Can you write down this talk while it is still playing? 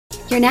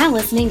You're now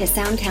listening to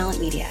Sound Talent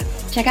Media.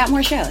 Check out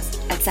more shows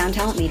at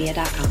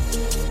soundtalentmedia.com.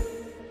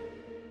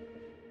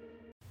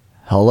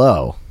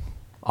 Hello,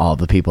 all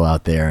the people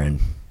out there in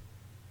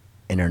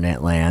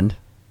internet land.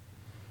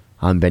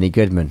 I'm Benny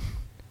Goodman,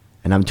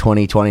 and I'm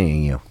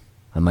 2020ing you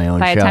on my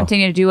own By show. attempting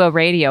to do a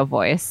radio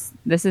voice.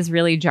 This is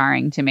really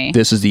jarring to me.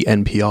 This is the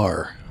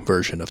NPR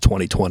version of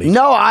 2020.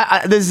 No,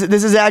 this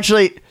is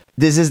actually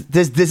this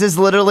is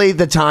literally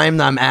the time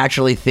that I'm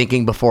actually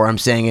thinking before I'm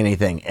saying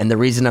anything, and the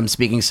reason I'm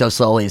speaking so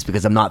slowly is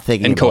because I'm not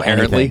thinking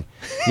Incoherently? about anything.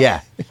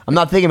 Yeah, I'm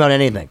not thinking about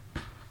anything.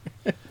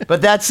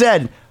 But that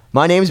said,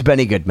 my name's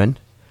Benny Goodman,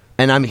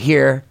 and I'm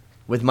here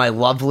with my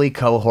lovely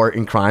cohort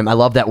in crime. I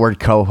love that word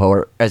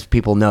cohort, as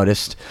people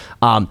noticed.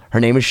 Her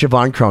name is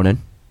Siobhan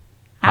Cronin.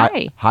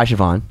 Hi. Hi,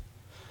 Siobhan.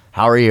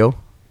 How are you?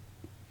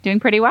 Doing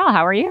pretty well.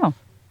 How are you?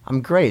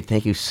 I'm great.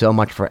 Thank you so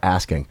much for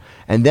asking.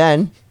 And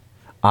then,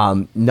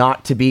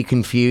 not to be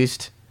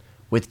confused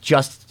with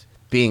just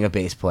being a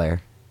bass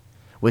player,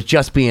 with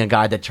just being a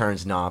guy that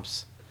turns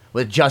knobs,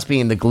 with just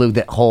being the glue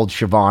that holds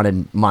Siobhan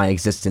and my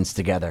existence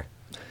together.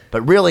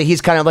 But really,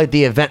 he's kind of like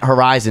the event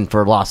horizon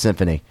for Lost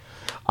Symphony.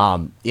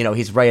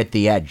 He's right at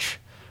the edge.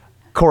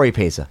 Corey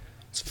Pesa.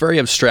 It's very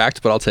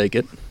abstract, but I'll take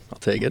it.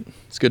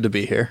 It's good to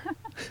be here.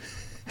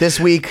 This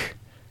week,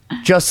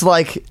 just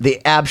like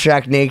the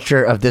abstract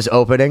nature of this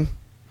opening,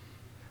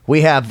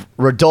 we have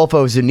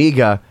Rodolfo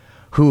Zuniga,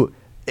 who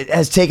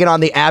has taken on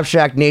the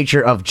abstract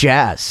nature of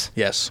jazz.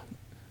 Yes.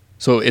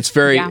 So you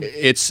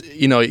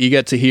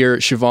get to hear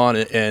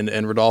Siobhan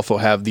and Rodolfo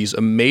have these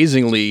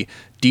amazingly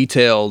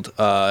detailed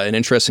and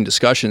interesting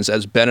discussions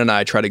as Ben and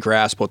I try to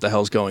grasp what the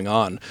hell's going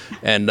on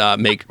and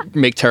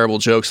make terrible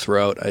jokes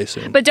throughout, I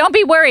assume. But don't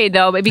be worried,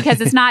 though, because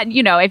it's not,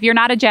 if you're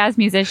not a jazz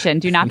musician,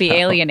 do not be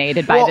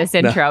alienated by this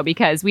intro,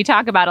 because we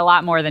talk about a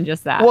lot more than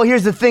just that. Well,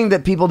 here's the thing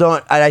that people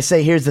don't, and I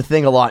say here's the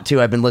thing a lot, too.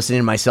 I've been listening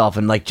to myself,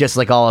 and just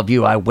like all of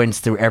you, I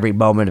wince through every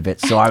moment of it.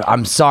 So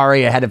I'm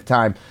sorry ahead of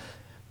time.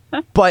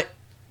 But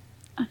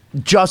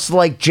just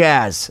like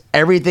jazz,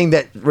 everything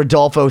that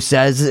Rodolfo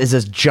says is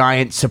a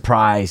giant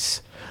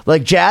surprise.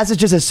 Like, jazz is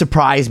just a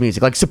surprise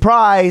music. Like,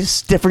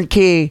 surprise, different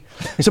key.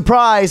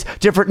 Surprise,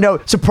 different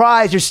note.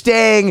 Surprise, you're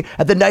staying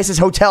at the nicest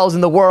hotels in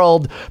the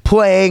world,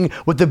 playing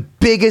with the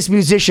biggest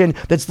musician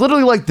that's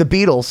literally like the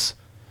Beatles,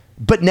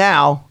 but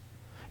now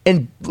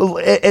in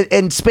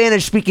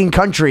Spanish-speaking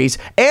countries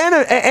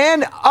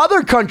and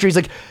other countries.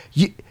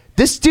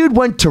 This dude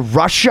went to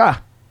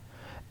Russia,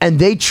 and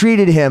they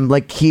treated him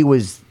like he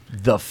was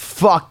the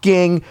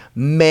fucking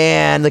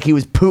man, like he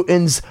was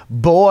Putin's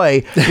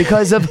boy,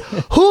 because of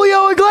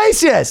Julio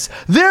Iglesias.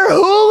 They're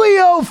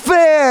Julio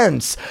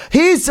fans.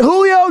 He's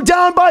Julio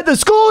down by the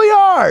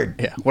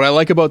schoolyard. Yeah. What I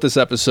like about this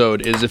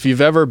episode is if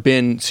you've ever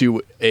been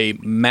to a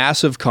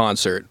massive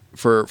concert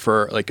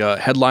for like a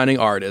headlining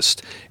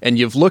artist, and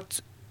you've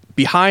looked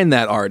behind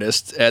that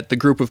artist at the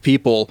group of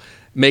people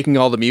making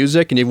all the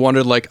music, and you've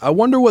wondered, I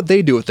wonder what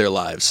they do with their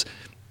lives.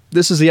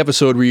 This is the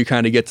episode where you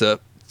kind of get to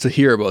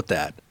hear about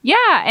that.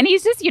 Yeah, and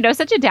he's just,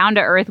 such a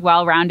down-to-earth,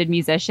 well-rounded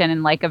musician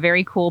and a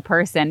very cool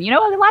person. A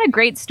lot of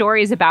great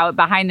stories about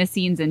behind the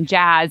scenes in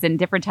jazz and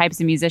different types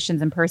of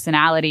musicians and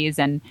personalities.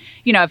 And,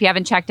 if you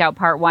haven't checked out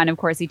part one, of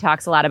course, he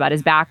talks a lot about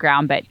his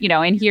background. But,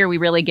 in here, we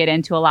really get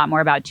into a lot more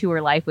about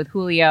tour life with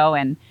Julio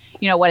and,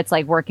 what it's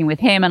like working with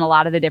him and a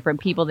lot of the different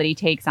people that he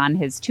takes on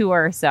his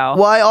tour. So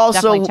well, I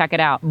also definitely check it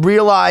out.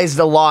 Realized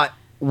a lot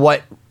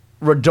what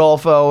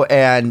Rodolfo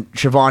and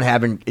Siobhan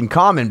have in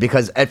common,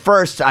 because at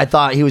first I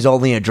thought he was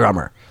only a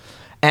drummer.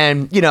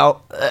 And,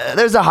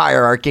 there's a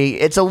hierarchy.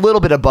 It's a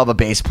little bit above a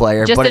bass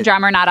player. Just a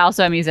drummer, not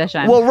also a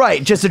musician. Well,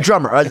 right. Just a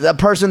drummer. A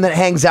person that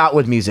hangs out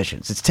with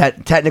musicians. It's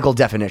technical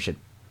definition.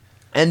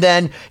 And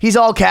then he's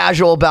all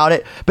casual about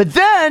it. But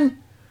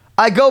then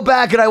I go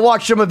back and I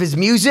watch some of his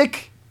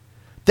music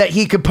that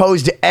he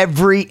composed to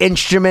every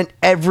instrument,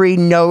 every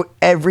note,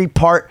 every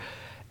part.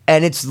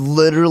 And it's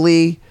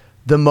literally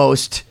the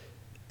most...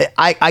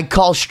 I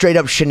call straight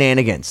up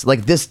shenanigans.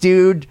 This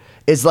dude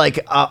is like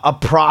a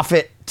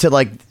prophet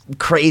to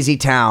crazy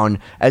town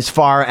as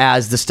far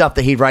as the stuff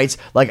that he writes.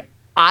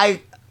 I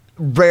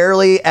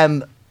rarely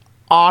am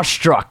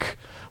awestruck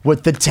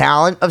with the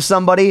talent of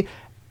somebody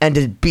and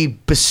to be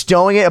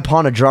bestowing it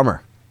upon a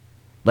drummer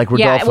like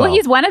Rodolfo. Yeah, well,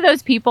 he's one of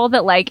those people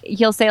that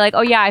he'll say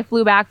oh yeah, I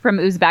flew back from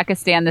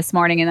Uzbekistan this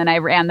morning and then I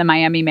ran the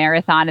Miami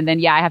Marathon and then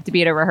yeah, I have to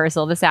be at a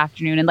rehearsal this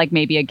afternoon and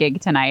maybe a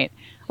gig tonight.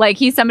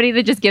 He's somebody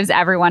that just gives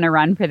everyone a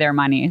run for their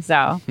money.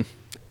 So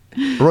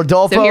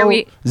Rodolfo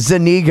so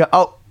Zuniga.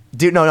 Oh,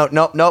 dude,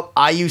 no.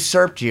 I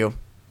usurped you.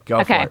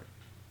 Go for it.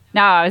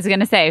 No, I was going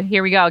to say,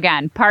 here we go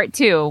again. Part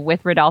 2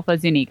 with Rodolfo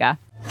Zuniga.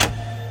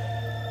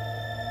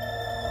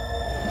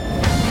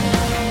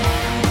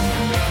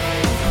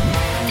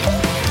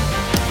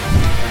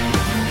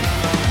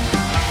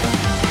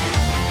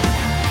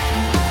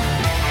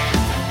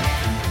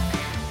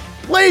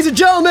 Ladies and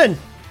gentlemen,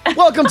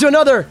 welcome to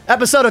another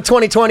episode of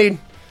 2020,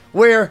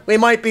 where we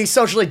might be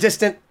socially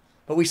distant,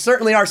 but we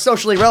certainly are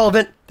socially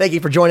relevant. Thank you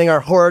for joining our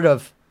horde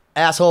of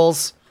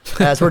assholes.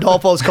 as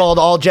Rodolfo's called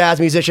all jazz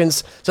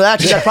musicians. So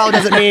actually, that probably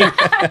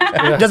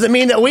doesn't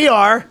mean that we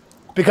are,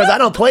 because I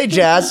don't play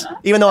jazz,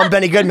 even though I'm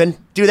Benny Goodman.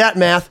 Do that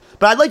math.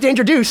 But I'd like to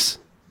introduce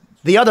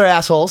the other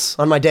assholes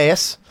on my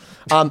dais.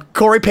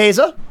 Corey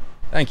Peza.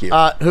 Thank you.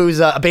 Who's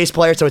a bass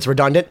player, so it's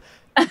redundant.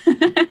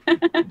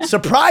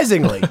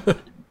 Surprisingly,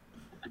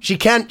 she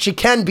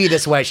can be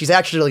this way. She's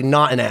actually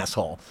not an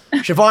asshole.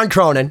 Siobhan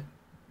Cronin,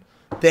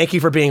 thank you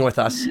for being with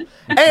us.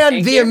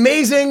 And the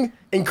amazing,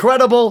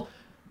 incredible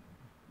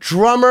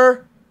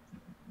drummer,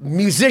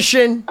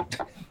 musician,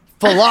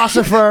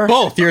 philosopher.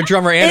 Both. You're a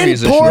drummer and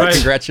musician. Right.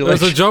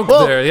 Congratulations. There's a joke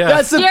Well, there,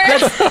 yeah.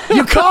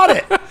 you caught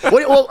it.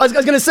 I was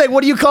going to say,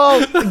 what do you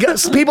call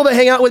people that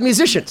hang out with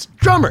musicians?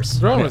 Drummers.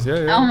 Drummers,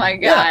 yeah. Oh my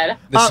God.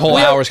 This whole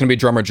hour is going to be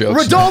drummer jokes.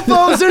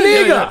 Rodolfo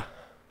Zuniga.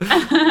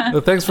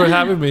 Well, thanks for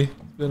having me.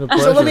 It's been a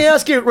pleasure. So let me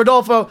ask you,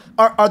 Rodolfo,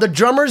 are the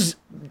drummers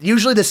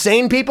usually the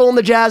same people in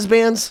the jazz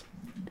bands?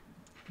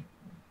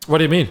 What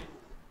do you mean?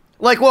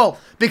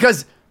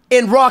 Because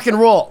in rock and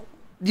roll,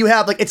 you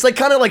have it's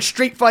kind of like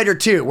Street Fighter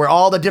 2, where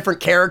all the different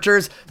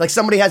characters, like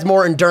somebody has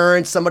more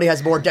endurance, somebody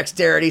has more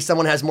dexterity,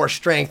 someone has more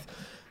strength.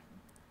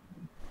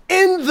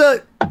 In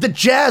the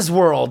jazz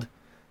world,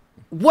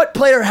 what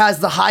player has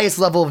the highest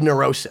level of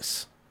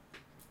neurosis?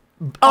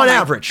 On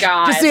average.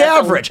 God, just the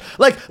average.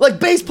 Like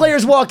bass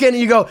players walk in and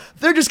you go,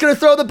 they're just going to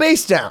throw the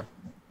bass down.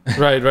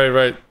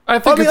 Right. I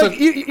think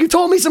you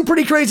told me some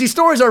pretty crazy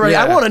stories already.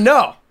 Yeah. I want to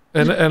know.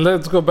 And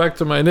let's go baback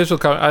to my initial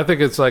comment. I think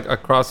it's like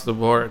across the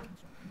board.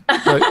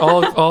 Like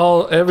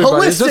all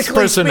everybody. It's just Holistically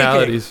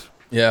personalities.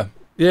 Yeah.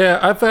 Yeah,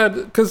 I've had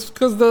because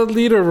the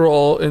leader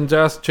role in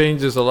jazz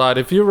changes a lot.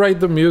 If you write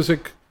the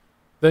music,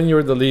 then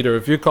you're the leader.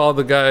 If you call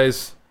the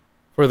guys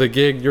for the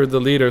gig, you're the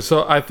leader.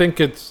 So I think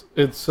it's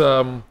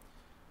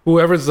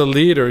whoever's the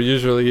leader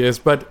usually is.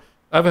 But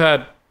I've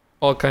had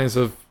all kinds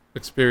of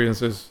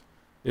experiences.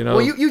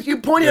 Well, you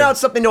pointed out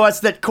something to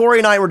us that Corey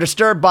and I were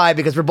disturbed by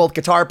because we're both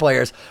guitar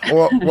players.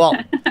 Now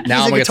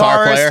I'm a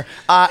guitar player.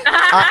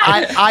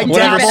 I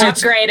Whatever dabble.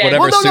 suits. Whatever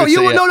Well, suits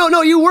it.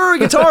 no. You were a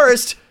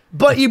guitarist,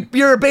 but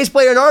you're a bass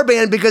player in our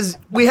band because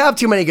we have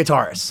too many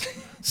guitarists.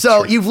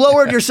 So you've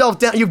lowered yourself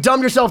down. You've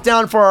dumbed yourself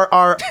down for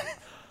our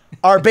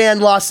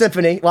band Lost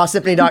Symphony,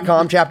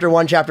 LostSymphony.com, Chapter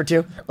 1, Chapter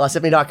 2,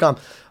 LostSymphony.com.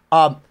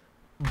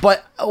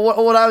 But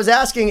what I was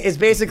asking is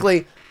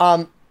basically,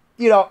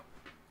 you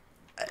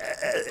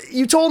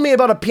told me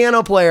about a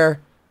piano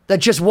player that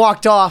just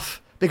walked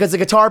off because the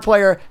guitar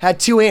player had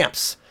 2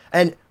 amps.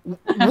 And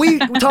we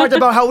talked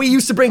about how we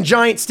used to bring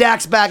giant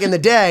stacks back in the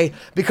day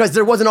because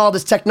there wasn't all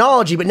this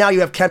technology, but now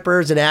you have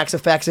Kempers and Axe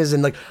FXs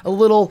and a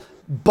little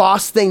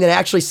Boss thing that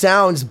actually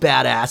sounds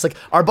badass. Like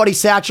our buddy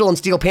Satchel in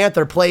Steel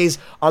Panther plays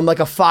on a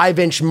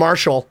 5-inch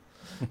Marshall.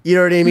 You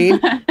know what I mean?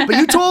 But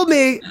you told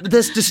me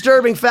this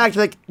disturbing fact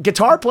that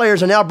guitar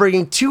players are now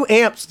bringing 2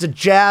 amps to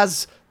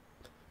jazz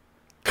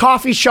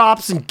coffee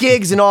shops and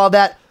gigs and all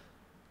that.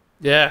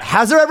 Yeah.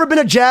 Has there ever been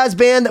a jazz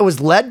band that was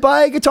led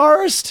by a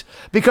guitarist?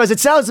 Because it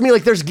sounds to me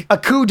like there's a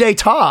coup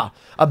d'etat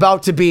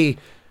about to be.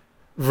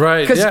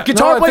 Right. Because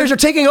guitar players are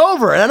taking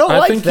over, and I don't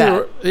like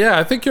that.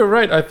 I think you're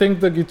right. I think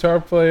the guitar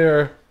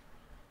player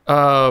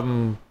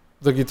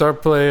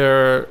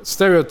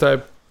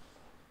stereotype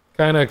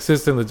kind of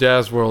exists in the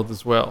jazz world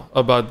as well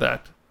about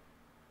that.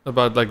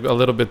 About a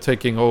little bit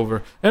taking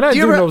over. And I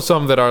do know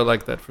some that are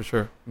like that for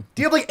sure.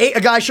 Do you have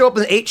a guy show up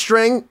with an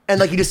 8-string and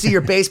you just see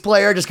your bass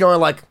player just going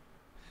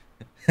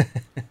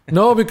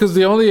No, because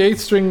the only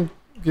 8-string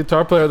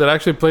guitar player that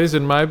actually plays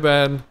in my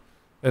band,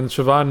 and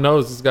Siobhan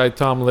knows this guy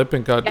Tom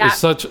Lippincott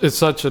is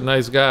such a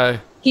nice guy.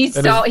 He's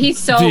so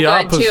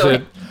good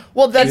too.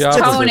 Well, his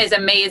tone is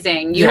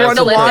amazing. You want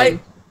to know why?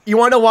 You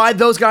want to know why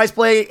those guys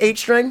play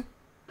 8-string?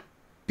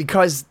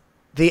 Because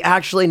they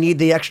actually need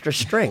the extra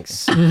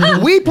strings.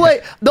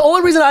 The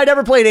only reason I'd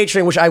ever play an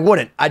 8-string, which I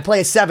wouldn't, I'd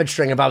play a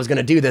 7-string if I was going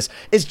to do this,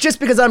 is just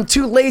because I'm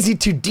too lazy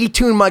to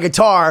detune my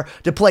guitar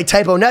to play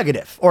Typo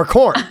Negative or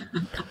Korn.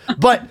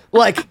 But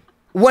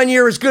when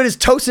you're as good as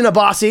Tosin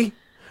Abasi,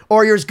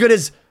 or you're as good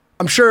as,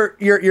 I'm sure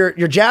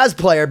your jazz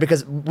player,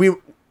 because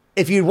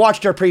if you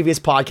watched our previous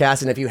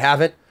podcast, and if you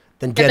haven't,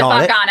 then get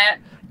on it.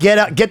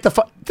 Get the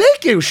fuck.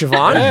 Thank you,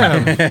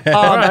 Siobhan.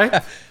 All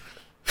right.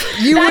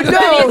 You would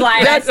know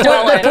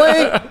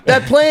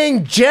that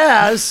playing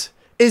jazz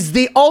is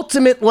the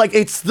ultimate,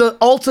 it's the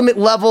ultimate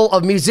level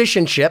of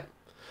musicianship,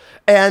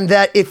 and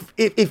that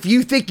if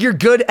you think you're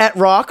good at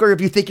rock or if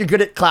you think you're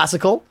good at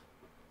classical,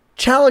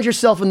 challenge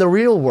yourself in the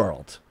real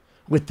world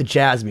with the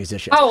jazz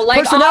musicians. Oh,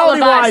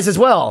 personality-wise as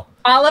well.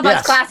 All of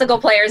us classical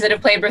players that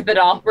have played with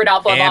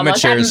Rodolfo have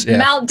almost had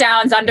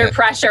meltdowns under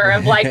pressure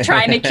of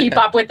trying to keep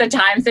up with the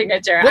time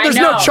signature. Well, there's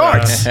no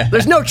charts.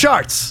 There's no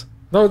charts.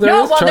 No, there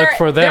is charts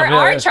for them. There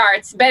are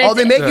charts, but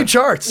they make you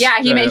charts. Yeah,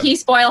 he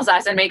spoils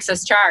us and makes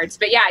us charts.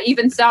 But yeah,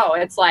 even so,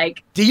 it's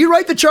Do you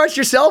write the charts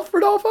yourself,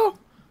 Rodolfo?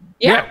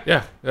 Yeah.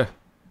 Yeah.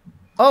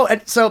 Oh,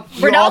 and so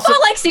you Rodolfo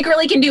also, like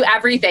secretly can do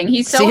everything.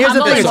 He's so See, here's the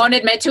humble he thing. won't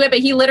admit to it, but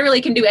he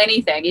literally can do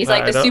anything. He's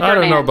like the Superman. I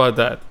don't know about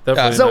that.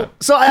 Definitely not.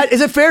 so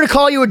is it fair to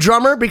call you a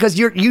drummer because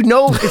you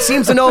know it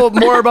seems to know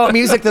more about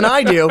music than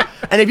I do,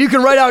 and if you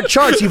can write out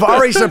charts, you've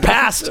already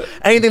surpassed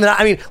anything that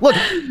I mean. Look,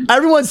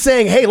 everyone's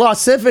saying, "Hey,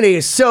 Lost Symphony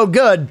is so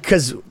good,"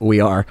 because we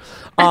are,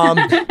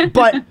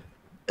 but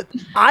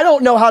I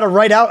don't know how to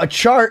write out a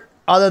chart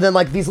other than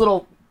like these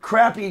little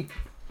crappy.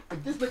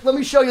 Let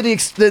me show you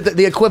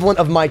the equivalent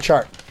of my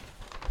chart.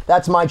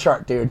 That's my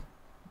chart, dude.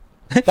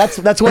 That's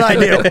what I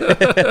do.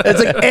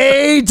 It's like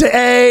A to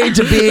A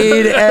to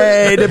B to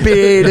A to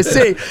B to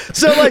C.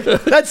 So like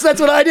that's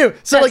what I do.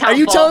 So That's like, are you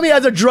helpful. telling me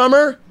as a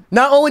drummer,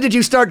 not only did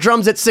you start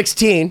drums at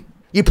 16,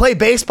 you play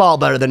baseball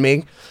better than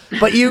me,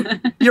 but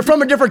you're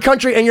from a different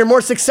country and you're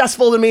more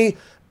successful than me,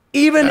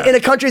 even in a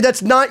country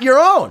that's not your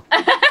own.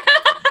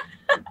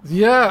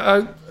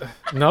 Yeah,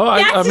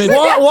 I mean,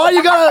 Why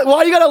you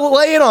gotta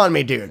lay it on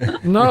me,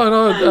 dude?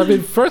 no. I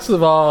mean, first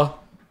of all,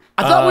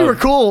 I thought we were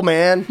cool,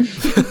 man.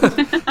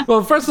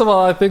 well, first of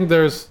all, I think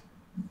there's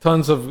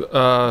tons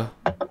of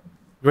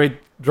great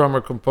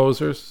drummer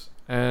composers,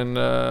 and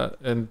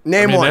Name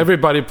I mean, one.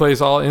 everybody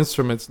plays all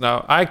instruments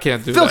now. I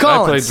can't do Phil that. I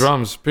play Collins.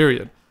 drums,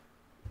 period.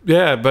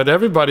 Yeah, but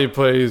everybody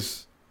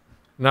plays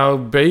now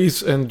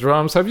bass and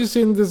drums. Have you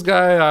seen this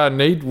guy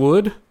Nate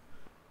Wood?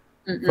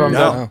 From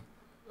No.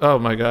 Oh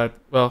my God!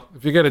 Well,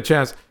 if you get a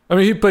chance, I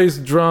mean, he plays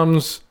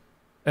drums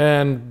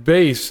and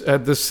bass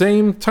at the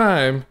same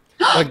time,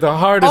 like the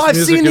hardest Oh, I've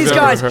music seen you've these ever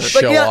guys. heard. Like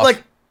Show yeah,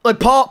 off. like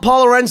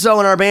Paul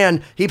Lorenzo in our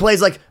band. He'll play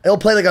like a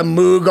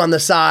Moog on the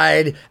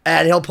side,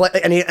 and he'll play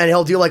and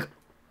he'll do like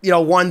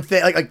one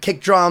thing like a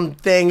kick drum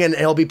thing, and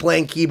he'll be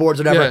playing keyboards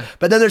or whatever. Yeah.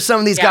 But then there's some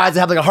of these guys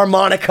that have like a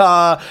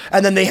harmonica,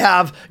 and then they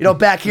have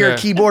back here Yeah.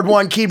 keyboard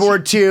 1,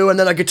 keyboard 2, and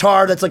then a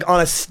guitar that's like on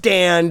a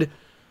stand.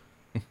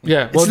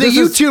 Yeah, It's the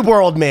YouTube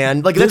world,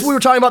 man. Like that's what we were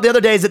talking about the other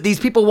day. Is that these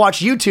people watch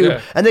YouTube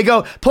Yeah. and they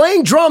go,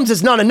 playing drums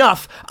is not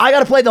enough. I got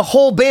to play the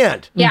whole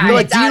band. Yeah, You're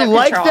like, it's do out you of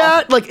like control.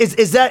 that? Like,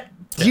 is that?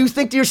 Do you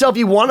think to yourself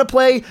you want to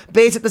play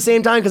bass at the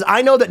same time? Because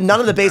I know that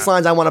none of the bass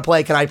lines I want to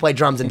play can I play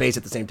drums and bass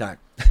at the same time.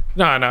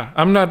 No,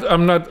 I'm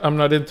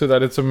not into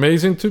that. It's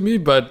amazing to me,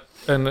 but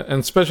and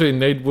especially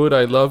Nate Wood,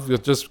 I love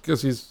just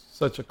because he's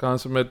such a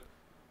consummate,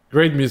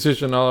 great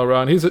musician all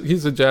around. He's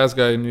a jazz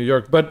guy in New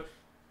York, but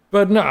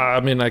no, I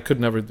mean I could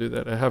never do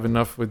that. I have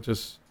enough with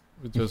just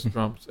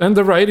drums and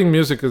the writing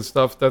music and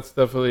stuff. That's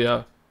definitely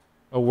a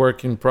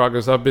work in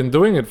progress. I've been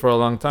doing it for a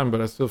long time,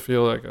 but I still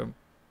feel like I'm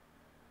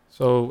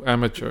so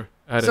amateur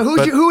at So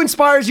it. who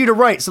inspires you to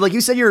write? So like you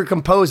said, you're a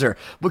composer,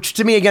 which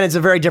to me again is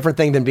a very different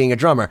thing than being a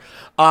drummer.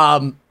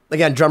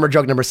 Again, drummer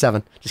joke number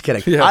 7. Just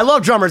kidding. Yeah. I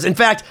love drummers. In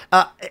fact,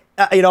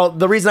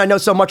 the reason I know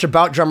so much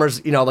about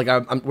drummers,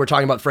 like we're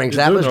talking about Frank You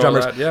do Zappa's know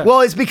drummers. that, yeah.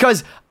 Well, it's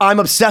because I'm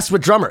obsessed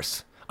with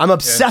drummers. I'm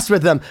obsessed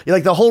with them.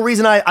 Like the whole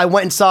reason I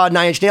went and saw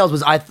Nine Inch Nails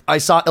was I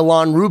saw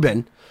Ilan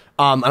Rubin.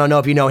 I don't know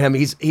if you know him.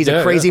 He's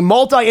a crazy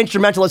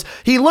multi-instrumentalist.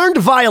 He learned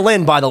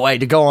violin, by the way,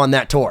 to go on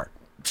that tour.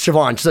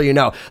 Siobhan, so you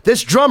know.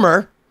 This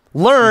drummer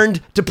learned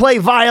to play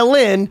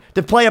violin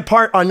to play a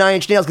part on Nine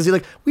Inch Nails because he's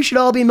like, we should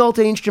all be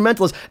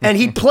multi-instrumentalists. And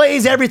he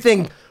plays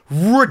everything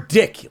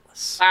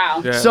ridiculous.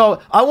 Wow. Yeah.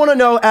 So I want to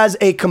know, as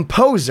a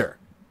composer,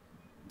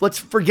 let's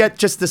forget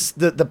just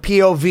the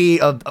POV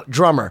of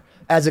drummer.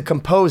 As a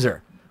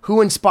composer,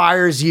 who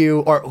inspires you,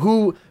 or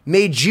who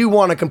made you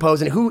want to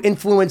compose, and who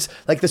influenced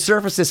like the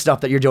Surfaces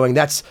stuff that you're doing?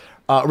 That's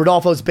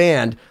Rodolfo's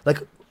band. Like,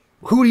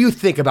 who do you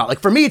think about? Like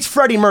for me, it's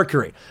Freddie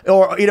Mercury,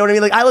 or you know what I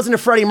mean? Like I listened to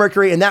Freddie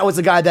Mercury, and that was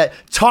the guy that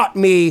taught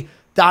me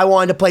that I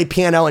wanted to play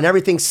piano, and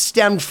everything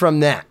stemmed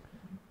from that.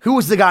 Who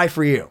was the guy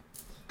for you?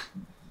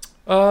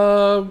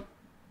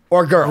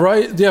 Or girl?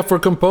 Right, yeah. For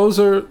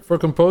composer,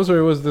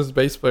 it was this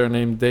bass player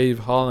named Dave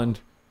Holland.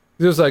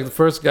 He was like the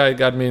first guy who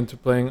got me into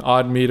playing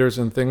odd meters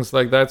and things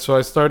like that. So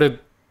I started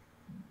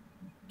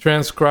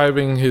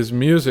transcribing his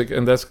music,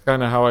 and that's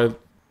kind of how I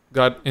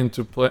got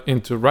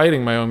into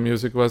writing my own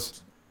music.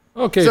 Was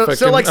okay if I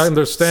can like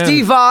understand.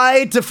 Steve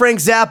Vai to Frank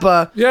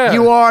Zappa, Yeah.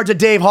 you are to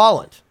Dave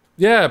Holland.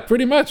 Yeah,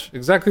 pretty much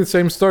exactly the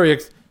same story.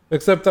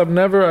 Except I've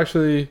never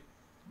actually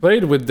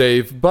played with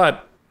Dave,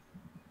 but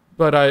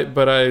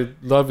I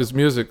love his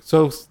music.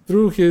 So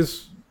through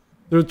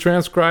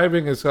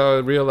transcribing is how I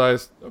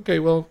realized, okay,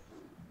 well,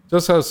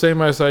 just how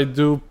same as I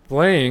do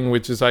playing,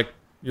 which is like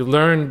you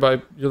learn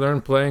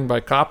playing by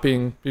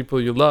copying people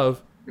you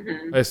love.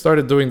 Mm-hmm. I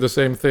started doing the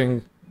same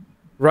thing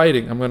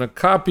writing. I'm gonna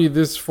copy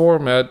this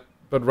format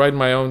but write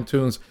my own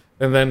tunes,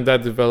 and then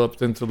that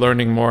developed into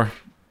learning more.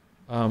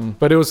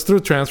 But it was through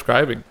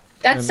transcribing.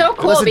 That's so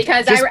cool Listen,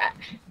 because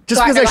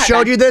just because I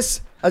showed you this.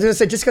 this, I was gonna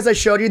say, just because I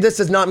showed you this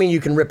does not mean you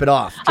can rip it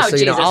off. Just Oh, so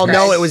you know, Jesus I'll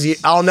know Christ. it was you.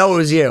 I'll know it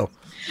was you.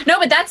 No,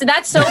 but that's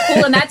so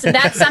cool, and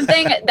that's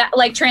something that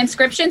like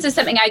transcriptions is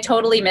something I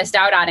totally missed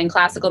out on in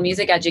classical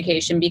music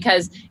education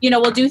because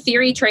we'll do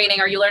theory training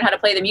or you learn how to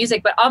play the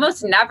music, but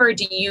almost never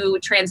do you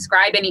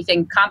transcribe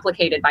anything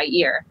complicated by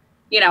ear.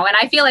 And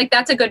I feel like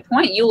that's a good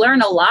point. You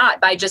learn a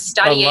lot by just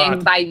studying,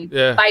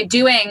 by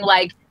doing,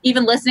 like,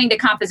 even listening to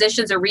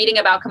compositions or reading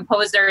about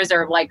composers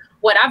or like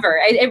whatever.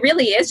 It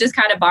really is just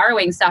kind of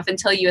borrowing stuff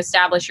until you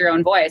establish your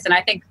own voice. And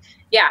I think,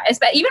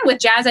 even with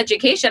jazz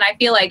education, I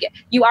feel like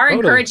you are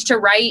encouraged to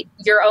write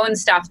your own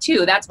stuff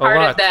too. That's part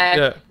of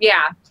the,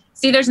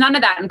 See, there's none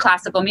of that in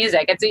classical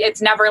music.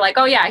 It's never like,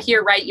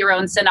 here, write your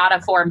own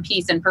sonata form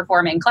piece and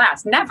perform in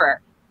class.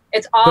 Never.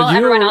 It's all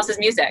everyone else's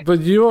music.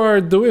 But you are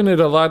doing it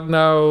a lot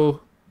now.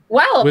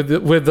 Well, with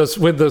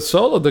the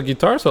solo, the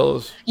guitar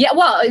solos. Yeah,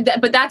 well,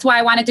 but that's why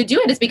I wanted to do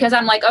it, is because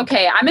I'm like,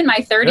 okay, I'm in my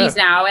 30s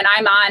now, and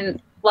I'm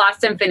on Lost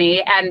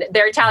Symphony, and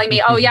they're telling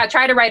me,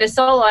 try to write a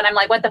solo, and I'm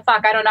like, what the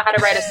fuck? I don't know how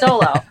to write a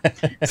solo.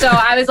 So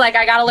I was like,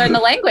 I got to learn the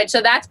language.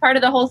 So that's part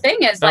of the whole thing.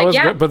 Is like,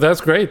 great, but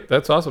that's great.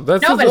 That's awesome.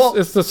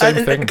 It's the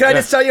same thing. Can I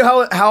just tell you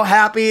how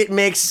happy it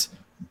makes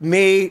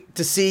me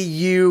to see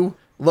you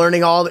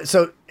learning all that?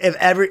 So if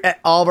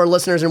all of our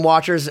listeners and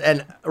watchers,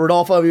 and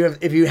Rodolfo,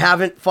 if you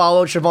haven't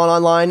followed Siobhan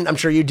online, I'm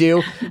sure you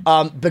do,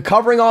 but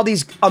covering all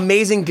these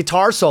amazing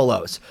guitar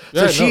solos.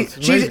 So she's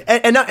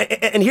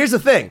and here's the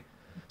thing.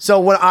 So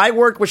when I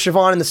worked with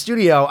Siobhan in the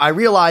studio, I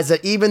realized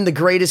that even the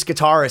greatest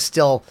guitarists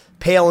still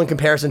pale in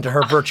comparison to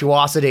her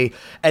virtuosity,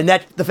 and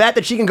that the fact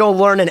that she can go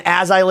learn an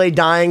As I Lay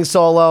Dying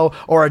solo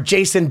or a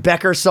Jason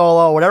Becker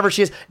solo, whatever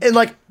she is, in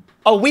like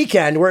a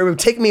weekend, where it would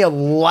take me a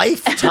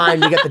lifetime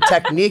to get the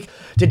technique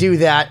to do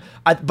that.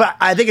 But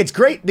I think it's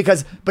great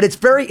but it's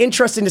very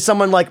interesting to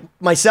someone like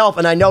myself,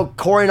 and I know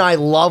Corey and I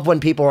love when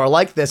people are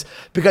like this,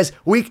 because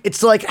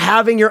it's like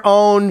having your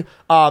own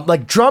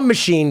like drum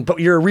machine, but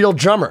you're a real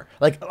drummer,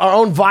 like our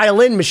own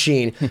violin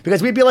machine,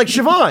 because we'd be like,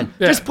 Siobhan,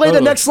 just play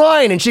the next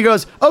line, and she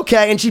goes,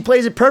 okay, and she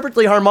plays it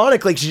perfectly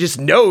harmonically. She just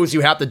knows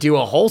you have to do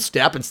a whole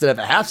step instead of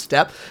a half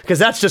step, because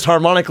that's just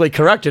harmonically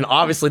correct, and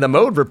obviously the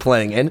mode we're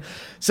playing in.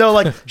 So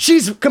like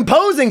she's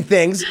composing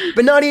things,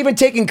 but not even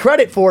taking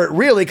credit for it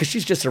really, because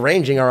she's just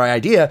arranging our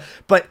idea,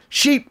 but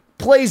she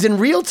plays in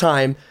real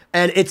time,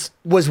 and it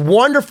was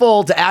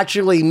wonderful to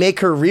actually make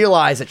her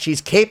realize that she's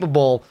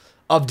capable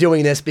of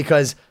doing this,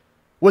 because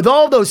with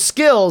all those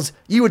skills,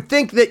 you would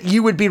think that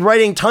you would be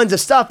writing tons of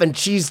stuff, and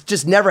she's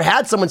just never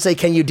had someone say,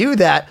 can you do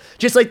that?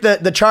 Just like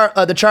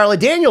the Charlie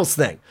Daniels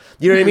thing.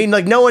 You know what I mean?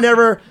 Like, no one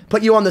ever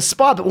put you on the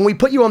spot, but when we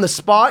put you on the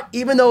spot,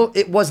 even though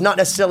it was not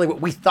necessarily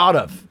what we thought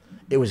of,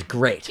 it was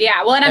great.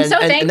 Yeah, well, and I'm so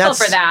thankful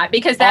for that,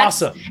 because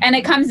that's awesome. And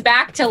it comes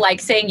back to like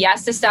saying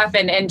yes to stuff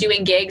and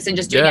doing gigs and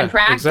just doing it in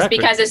practice,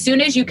 because as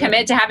soon as you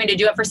commit to having to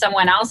do it for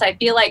someone else, I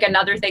feel like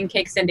another thing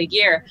kicks into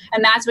gear,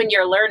 and that's when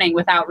you're learning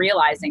without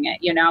realizing it.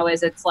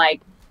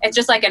 It's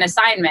just like an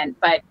assignment,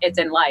 but it's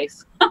in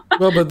life.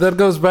 Well, but that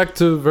goes back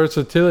to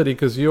versatility,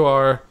 because you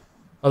are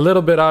a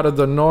little bit out of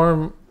the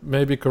norm.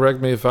 Maybe correct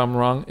me if I'm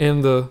wrong.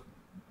 In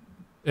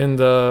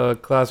the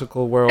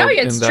classical world,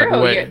 it's in that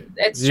true. way.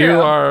 It's you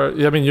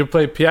true. You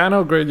play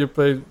piano great, you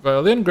play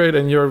violin great,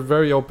 and you're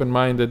very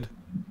open-minded.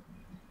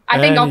 I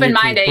think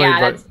open-minded,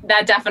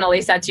 that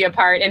definitely sets you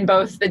apart in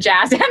both the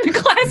jazz and the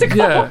classical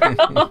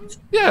world.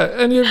 Yeah,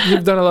 and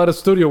you've done a lot of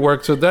studio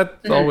work, so that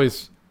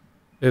always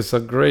is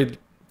a great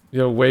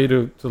way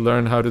to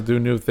learn how to do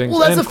new things. Well,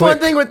 that's the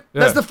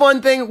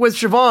fun thing with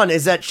Siobhan,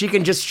 is that she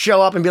can just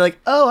show up and be like,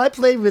 oh, I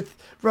played with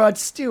Rod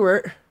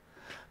Stewart.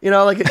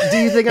 Like, do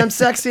you think I'm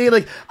sexy?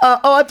 Like,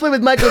 I play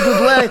with Michael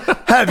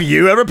Bublé. Have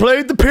you ever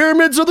played the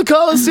pyramids or the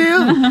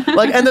Colosseum?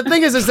 Like, and the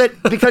thing is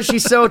that because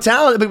she's so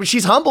talented, but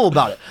she's humble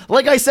about it.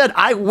 Like I said,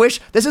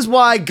 this is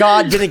why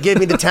God didn't give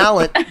me the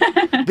talent,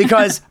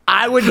 because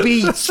I would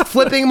be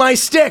flipping my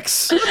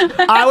sticks.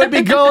 I would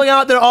be going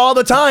out there all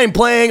the time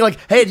playing like,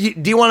 hey,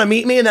 do you want to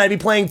meet me? And then I'd be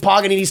playing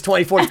Paganini's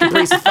 24th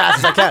Caprice as fast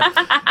as I can.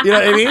 You know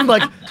what I mean?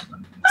 Like,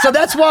 so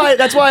that's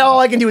why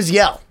all I can do is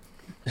yell.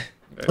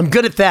 I'm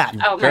good at that.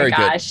 Oh my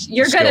gosh.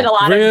 You're good at a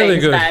lot of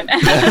things then.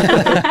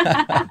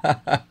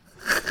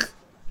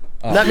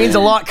 That means a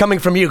lot coming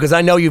from you, because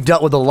I know you've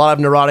dealt with a lot of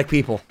neurotic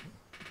people.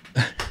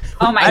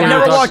 Oh my gosh. I've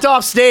never walked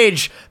off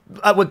stage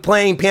with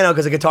playing piano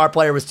because a guitar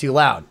player was too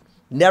loud.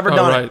 Never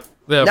done it.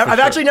 Yeah, I've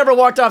actually never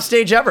walked off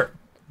stage ever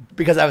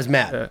because I was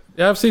mad.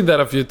 Yeah, I've seen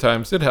that a few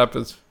times. It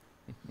happens.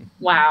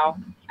 Wow.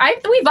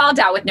 We've all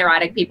dealt with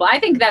neurotic people. I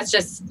think that's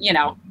just,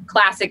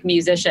 classic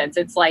musicians.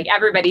 It's like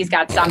everybody's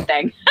got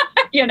something,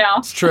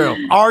 It's true.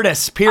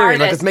 Artists,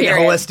 period. Let's make it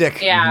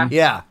holistic. Yeah.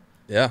 Yeah.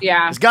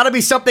 Yeah. There's got to be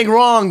something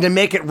wrong to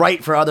make it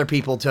right for other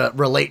people to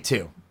relate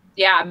to.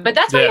 Yeah, but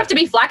that's why you have to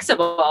be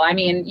flexible. I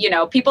mean,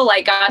 people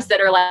like us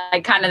that are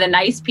like kind of the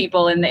nice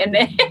people in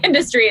the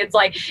industry, it's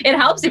like, it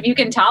helps if you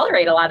can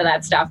tolerate a lot of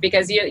that stuff,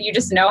 because you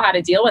just know how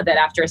to deal with it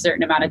after a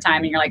certain amount of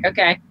time, and you're like,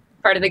 okay,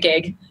 part of the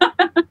gig.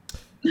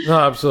 No,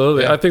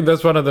 absolutely. Yeah. I think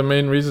that's one of the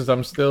main reasons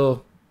I'm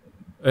still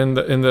in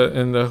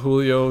the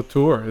Julio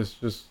tour. Is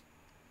just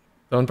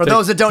for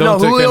those that don't know,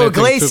 Julio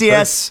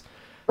Iglesias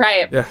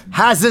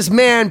has this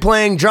man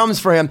playing drums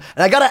for him.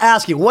 And I got to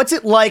ask you, what's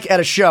it like at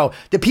a show?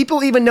 Do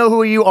people even know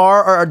who you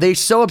are, or are they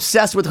so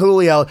obsessed with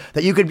Julio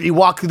that you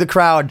walk through the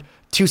crowd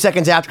 2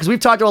 seconds after? Because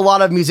we've talked to a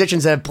lot of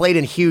musicians that have played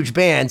in huge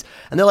bands,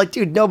 and they're like,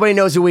 dude, nobody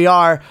knows who we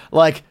are.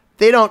 Like,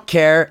 they don't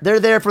care. They're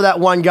there for that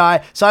one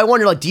guy. So I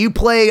wonder, like, do you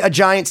play a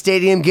giant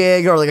stadium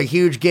gig or like a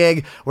huge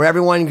gig where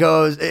everyone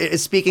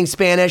is speaking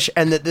Spanish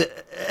and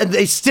and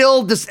they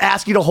still just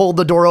ask you to hold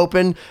the door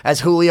open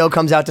as Julio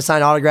comes out to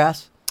sign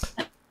autographs?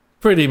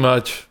 Pretty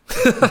much,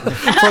 for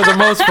the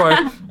most part.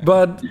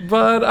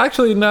 But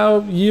actually now,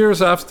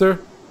 years after,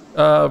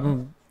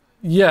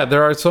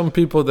 there are some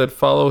people that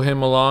follow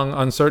him along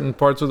on certain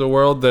parts of the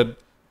world that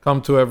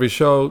come to every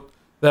show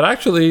that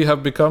actually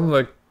have become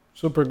like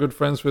super good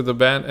friends with the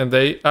band, and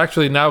they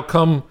actually now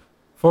come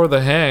for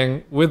the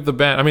hang with the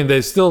band. I mean,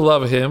 they still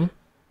love him,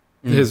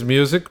 his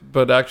music,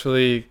 but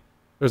actually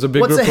there's a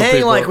big group of people. What's the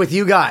hang like with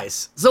you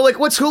guys? So like,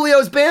 what's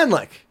Julio's band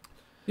like?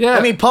 Yeah.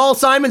 I mean, Paul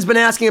Simon's been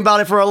asking about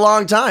it for a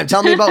long time.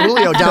 Tell me about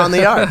Julio down in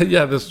the yard.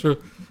 Yeah, that's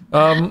true.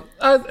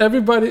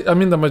 Everybody, I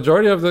mean, the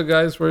majority of the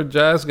guys were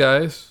jazz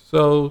guys.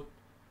 So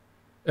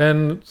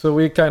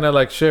we kind of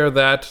like share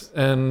that,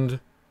 and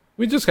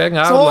we just hang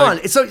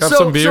out, have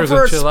some beers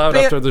and chill out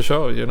after the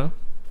show, you know?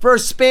 For a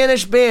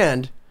Spanish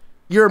band,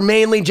 you're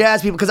mainly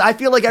jazz people, because I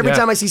feel like every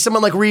time I see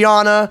someone like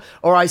Rihanna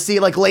or I see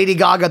like Lady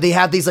Gaga, they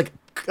have these like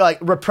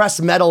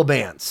repressed metal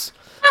bands.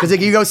 Because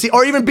like, you go see,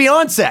 or even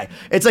Beyonce,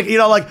 it's like, you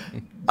know, like,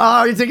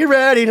 oh, you think you're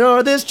ready,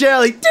 no, this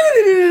jelly,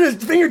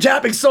 finger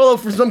tapping solo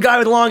from some guy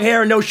with long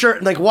hair and no shirt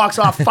and like walks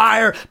off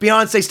fire.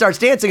 Beyonce starts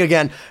dancing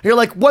again. You're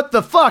like, what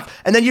the fuck?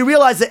 And then you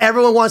realize that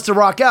everyone wants to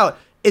rock out.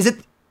 Is it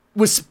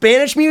with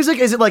Spanish music?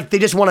 Is it like they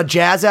just want to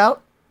jazz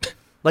out?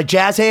 Like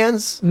jazz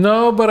hands?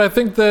 No, but I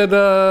think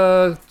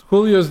that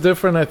Julio's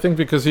different, I think,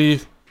 because he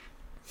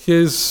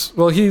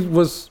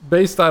was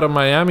based out of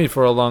Miami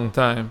for a long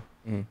time.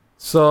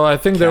 So I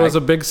think there was a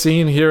big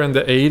scene here in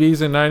the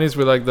 80s and 90s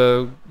with like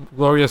the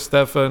Gloria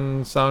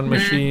Estefan, Sound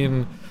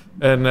Machine,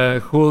 and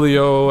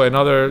Julio and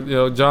other, you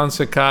know, John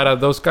Cicada,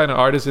 those kind of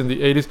artists in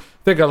the 80s.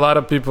 I think a lot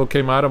of people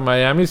came out of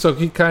Miami. So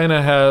he kind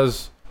of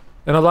has,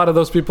 and a lot of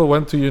those people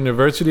went to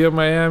University of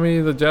Miami,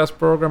 the jazz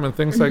program and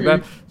things like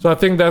that. So I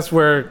think that's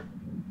where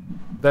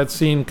that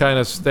scene kind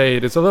of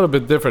stayed. It's a little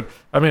bit different.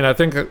 I mean, I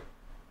think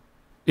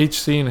each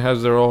scene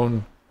has their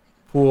own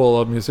pool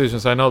of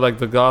musicians. I know like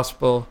the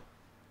gospel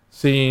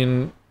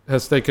scene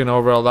has taken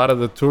over a lot of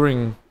the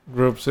touring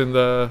groups in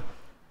the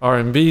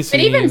R&B scene.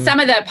 But even some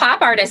of the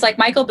pop artists, like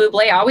Michael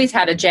Bublé, always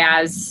had a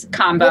jazz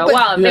combo. It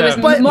was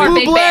more Bublé,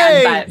 big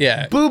band,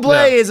 but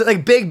Bublé is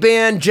like big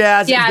band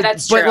jazz. Yeah,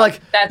 that's true. But like,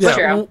 that's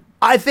true.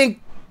 I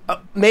think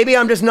maybe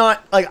I'm just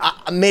not like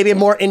maybe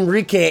more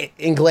Enrique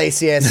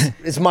Iglesias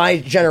is my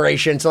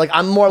generation. So like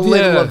I'm more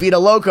living La Vida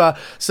Loca.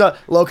 So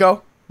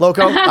Loco.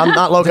 I'm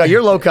not Loca.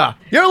 You're Loca.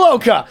 You're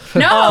Loca.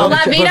 No,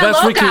 La Vida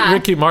that's Loca.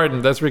 Ricky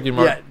Martin. That's Ricky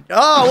Martin. Yeah.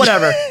 Oh,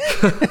 whatever.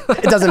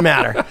 It doesn't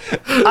matter.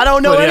 I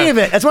don't know any of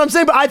it. That's what I'm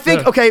saying. But I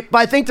think, but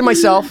I think to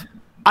myself,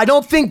 I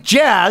don't think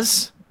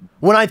jazz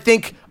when I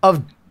think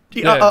of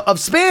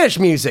Spanish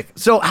music.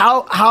 So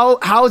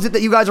how is it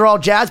that you guys are all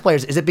jazz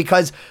players? Is it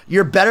because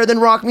you're better than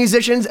rock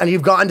musicians and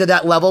you've gotten to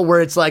that level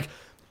where it's like,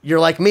 you're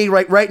like me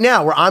right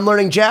now, where I'm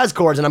learning jazz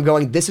chords and I'm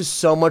going, this is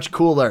so much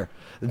cooler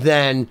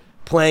than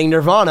playing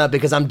Nirvana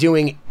because I'm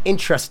doing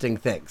interesting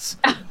things.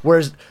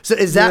 So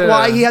is that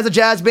why he has a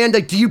jazz band?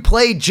 Like, do you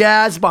play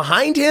jazz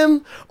behind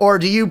him, or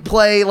do you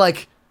play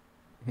like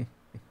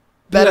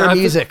better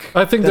music?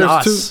 I think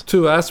there's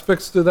two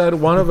aspects to that.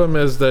 One of them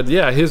is that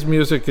his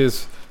music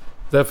is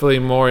definitely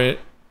more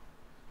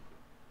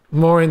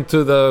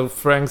into the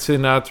Frank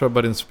Sinatra,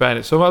 but in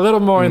Spanish. So I'm a little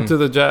more into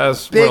the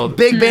jazz world.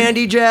 Big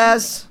bandy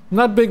jazz.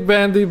 Not big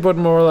bandy, but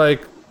more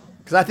like.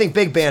 Because I think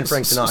big band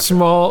Frank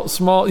Sinatra.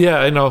 Small. Yeah,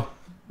 I know.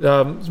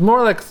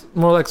 More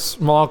like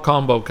small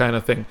combo kind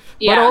of thing.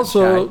 Yeah.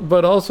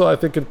 But also I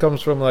think it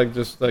comes from like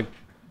just like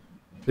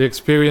the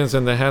experience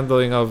and the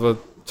handling of a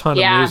ton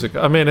of music.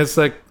 I mean, it's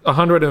like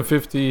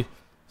 150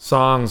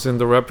 songs in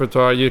the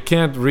repertoire. You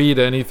can't read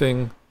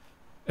anything,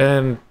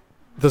 and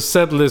the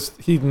set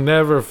list he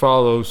never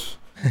follows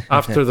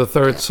after the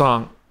third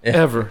song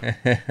ever.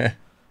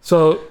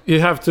 So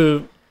you have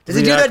to. Does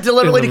he do that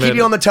deliberately to keep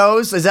you on the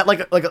toes? Is that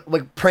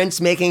like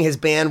Prince making his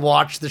band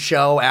watch the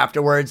show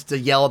afterwards to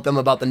yell at them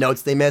about the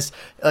notes they missed?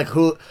 Like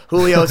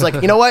Julio's like,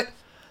 you know what?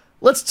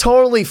 Let's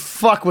totally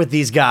fuck with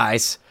these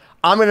guys.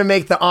 I'm going to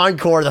make the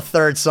encore the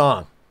third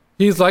song.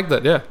 He's like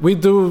that, yeah. We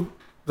do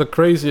the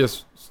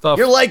craziest stuff.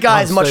 Your late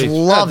guys much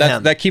love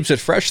him. That keeps it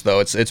fresh, though.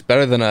 It's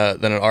better than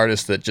an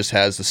artist that just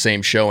has the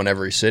same show in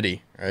every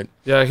city, right?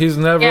 Yeah, he's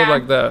never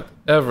like that,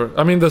 ever.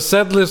 I mean, the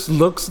set list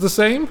looks the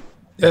same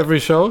every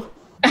show.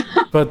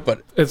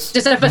 But it's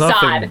just a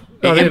facade.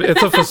 I mean,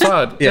 it's a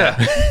facade. Yeah.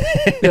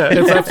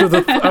 It's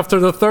after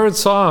the third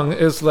song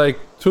is like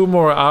 2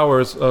 more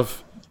hours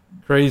of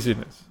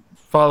craziness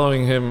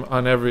following him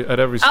at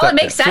every step. Oh, it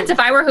makes sense. If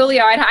I were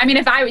Julio, I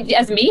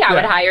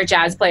would hire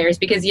jazz players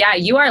because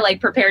you are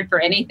like prepared for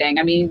anything.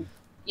 I mean,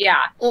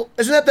 Well,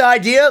 isn't that the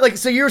idea? Like,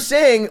 so you're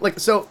saying, like,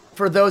 so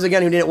for those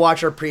again who didn't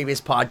watch our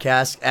previous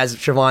podcast, as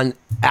Siobhan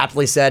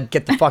aptly said,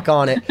 get the fuck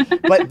on it.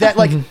 But that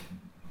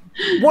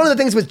one of the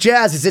things with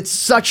jazz is it's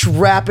such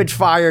rapid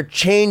fire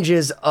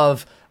changes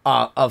of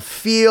of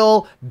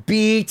feel,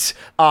 beat,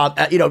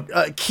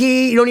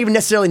 key. You don't even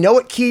necessarily know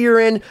what key you're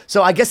in.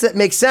 So I guess that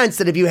makes sense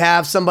that if you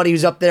have somebody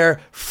who's up there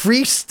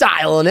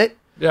freestyling it,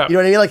 yeah. You know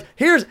what I mean? Like,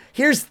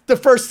 here's the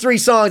first 3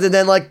 songs, and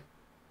then like,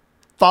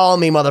 follow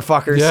me,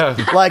 motherfuckers. Yeah.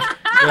 Like,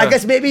 I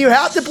guess maybe you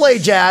have to play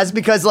jazz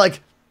because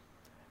like,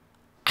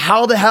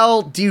 how the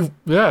hell do you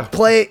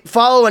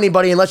follow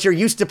anybody unless you're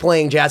used to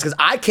playing jazz? Because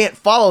I can't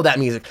follow that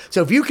music.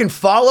 So if you can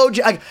follow,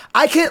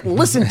 I can't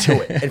listen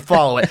to it and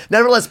follow it.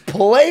 Nevertheless,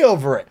 play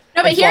over it.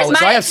 No, but here's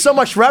so I have so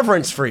much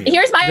reverence for you.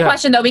 Here's my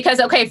question though,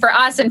 because for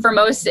us and for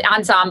most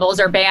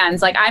ensembles or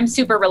bands, like I'm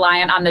super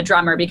reliant on the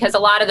drummer because a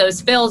lot of those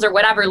fills or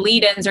whatever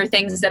lead-ins are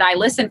things that I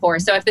listen for.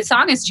 So if the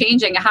song is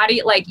changing, how do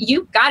you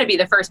you got to be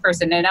the first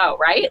person to know,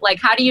 right? Like,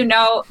 how do you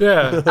know?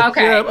 Yeah.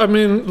 Okay. Yeah. I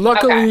mean,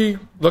 luckily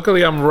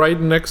I'm right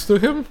next to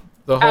him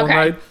the whole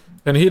night,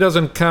 and he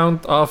doesn't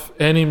count off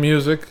any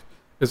music.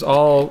 It's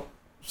all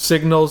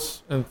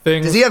signals and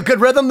things. Does he have good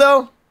rhythm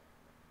though?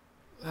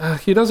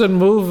 He doesn't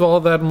move all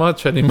that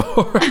much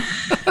anymore.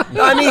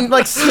 I mean,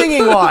 like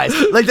singing wise.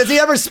 Like, does he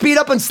ever speed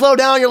up and slow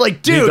down? You're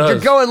like, dude, you're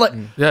going like.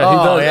 Yeah, he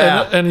does.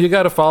 Yeah. And you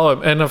got to follow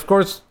him. And of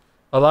course,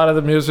 a lot of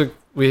the music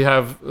we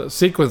have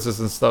sequences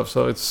and stuff.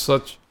 So it's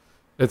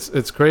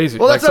crazy.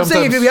 Well, that's what I'm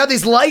saying. If you have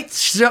these light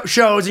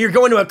shows and you're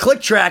going to a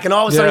click track, and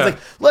all of a sudden he's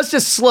like, let's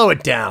just slow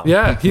it down.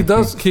 Yeah, he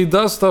does. He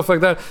does stuff like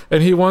that,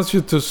 and he wants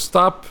you to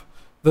stop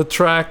the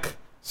track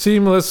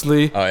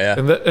seamlessly. Oh yeah.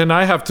 And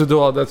I have to do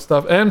all that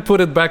stuff and put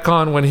it back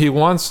on when he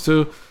wants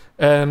to.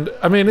 And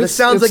I mean, it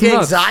sounds like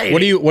nuts. anxiety.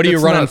 What are you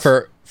running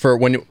nuts. for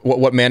when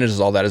what manages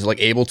all that? Is it like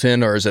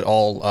Ableton or is it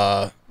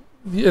all?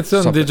 It's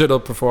on Digital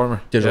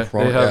Performer.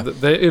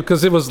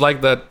 Because it was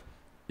like that.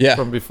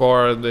 From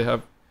before, and they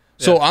have.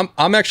 So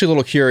I'm actually a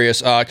little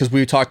curious because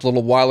we talked a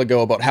little while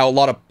ago about how a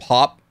lot of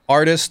pop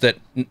artists that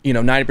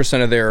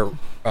 90% of their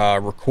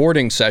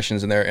recording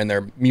sessions and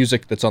their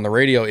music that's on the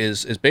radio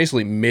is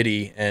basically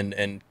MIDI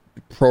and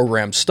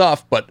programmed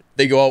stuff, but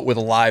they go out with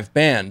a live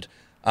band,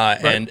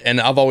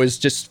 and I've always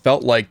just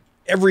felt like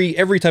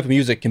every type of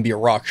music can be a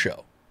rock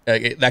show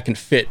that can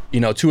fit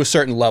to a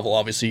certain level.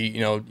 Obviously,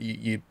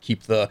 you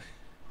keep the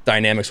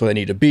dynamics where they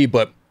need to be,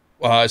 but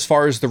as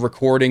far as the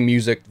recording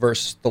music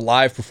versus the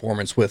live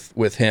performance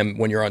with him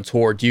when you're on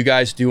tour, do you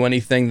guys do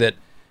anything that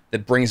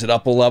brings it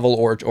up a level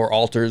or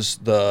alters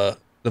the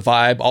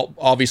vibe,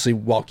 obviously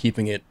while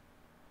keeping it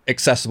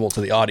accessible to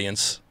the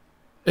audience?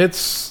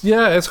 It's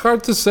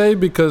hard to say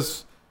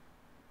because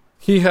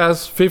he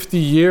has 50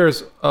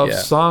 years of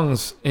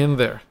songs in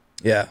there.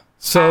 Yeah.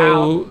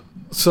 So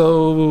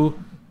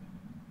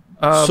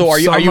are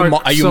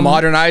you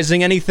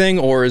modernizing anything,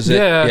 or is it?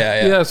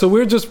 Yeah. So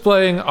we're just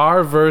playing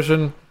our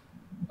version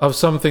of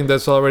something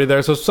that's already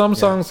there. So some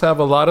songs have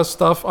a lot of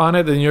stuff on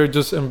it, and you're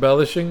just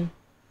embellishing.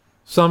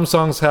 Some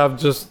songs have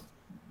just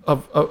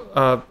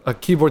a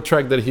keyboard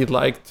track that he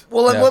liked.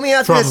 Well, let me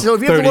ask you this: so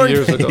if you have to learn,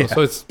 years ago,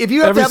 so it's if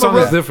you have every to have song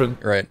is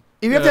different, right?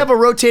 If you have to have a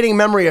rotating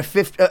memory of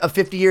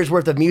 50 years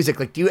worth of music,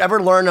 like, do you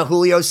ever learn a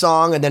Julio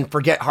song and then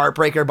forget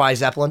 "Heartbreaker" by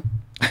Zeppelin?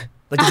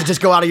 Like, does it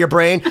just go out of your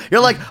brain?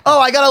 You're like, oh,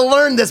 I gotta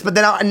learn this, but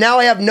then now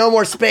I have no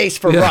more space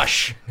for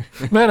Rush.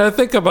 Man, I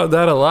think about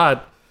that a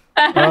lot.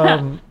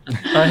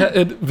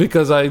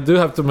 Because I do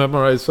have to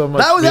memorize so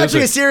much. That was music.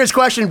 actually a serious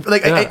question.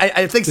 Like,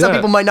 I think some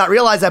people might not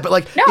realize that, but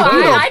like, no,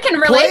 I can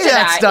relate to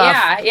that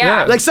stuff.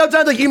 Yeah. Like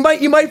sometimes, like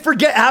you might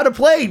forget how to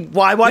play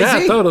YYZ.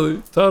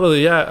 Yeah,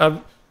 totally. Yeah,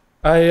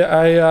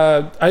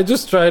 I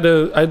just try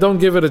to. I don't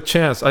give it a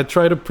chance. I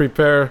try to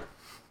prepare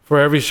for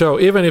every show,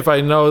 even if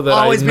I know that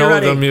I know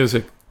the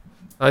music.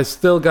 I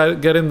still got to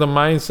get in the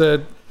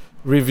mindset,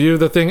 review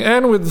the thing,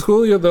 and with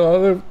Julio, the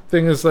other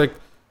thing is like,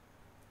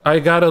 I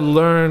gotta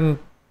learn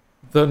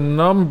the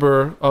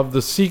number of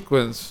the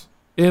sequence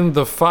in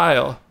the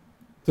file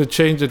to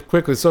change it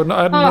quickly. So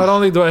not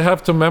only do I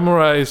have to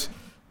memorize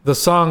the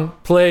song,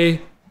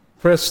 play,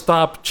 press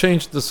stop,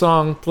 change the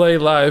song, play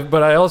live,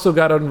 but I also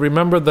gotta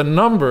remember the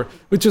number,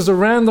 which is a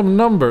random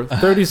number,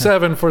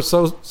 37 for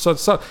such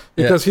song,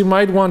 because he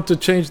might want to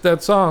change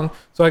that song.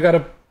 So I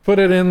gotta put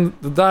it in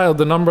the dial,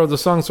 the number of the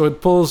song, so it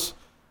pulls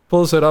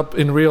it up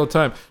in real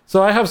time.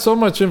 So I have so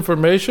much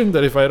information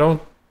that if I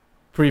don't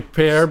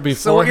prepare before.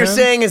 So what you're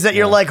saying is that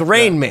you're like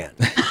Rain Man.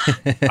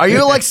 Are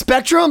you like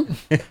Spectrum?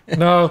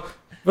 No,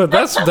 but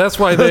that's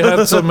why they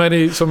had so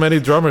many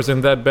drummers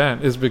in that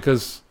band, is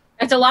because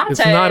it's a lot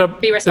to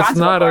be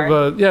responsible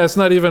for. It's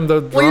not even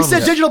the drums. Well, you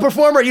said Digital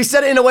Performer. You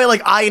said it in a way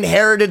like I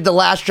inherited the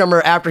last drummer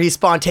after he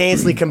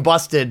spontaneously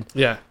combusted.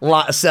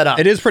 Setup.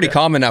 It is pretty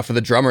common now for the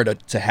drummer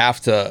to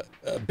have to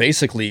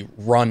basically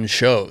run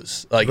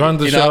shows. Like, run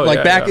the show.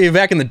 Like back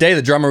in the day,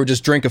 the drummer would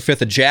just drink a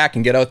fifth of Jack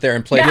and get out there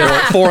and play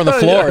four on the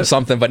floor or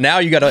something. But now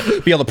you got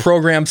to be able to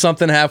program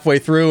something halfway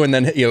through and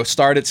then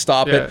start it,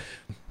 stop it.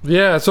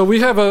 Yeah. So we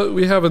have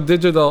a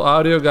digital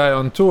audio guy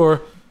on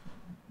tour,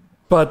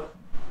 but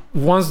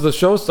once the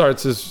show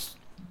starts,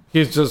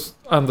 he's just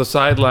on the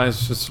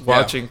sidelines, just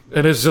watching,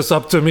 and it's just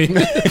up to me,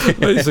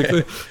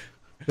 basically.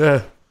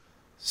 Yeah.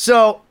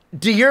 So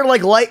do your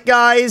like light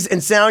guys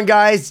and sound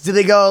guys, do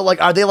they go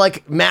like, are they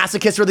like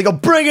masochists where they go,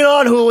 bring it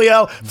on,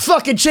 Julio,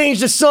 fucking change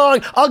the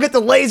song, I'll get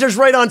the lasers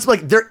right on, so,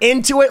 like they're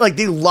into it, like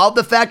they love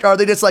the fact, or are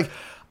they just like,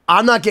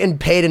 I'm not getting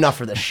paid enough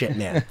for this shit,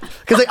 man?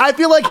 Because like I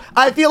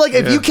feel like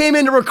if you came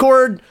in to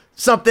record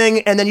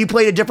something and then you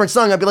played a different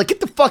song, I'd be like, get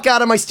the fuck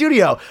out of my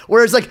studio.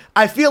 Whereas like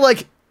I feel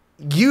like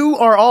you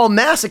are all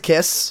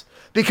masochists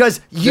because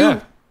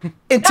you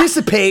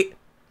anticipate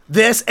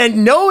this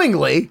and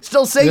knowingly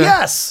still say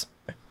yes.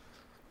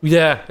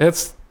 Yeah,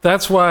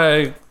 that's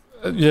why,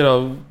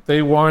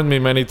 they warned me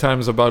many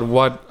times about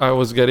what I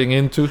was getting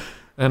into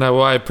and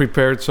why I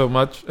prepared so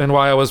much and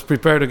why I was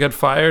prepared to get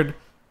fired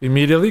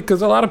immediately,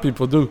 because a lot of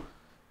people do.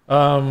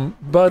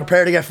 But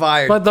prepare to get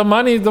fired. But the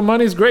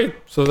money's great,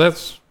 so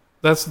that's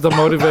the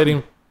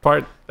motivating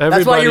part.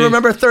 That's why you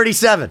remember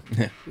 37.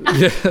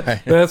 Yeah,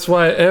 that's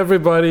why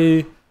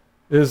everybody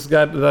is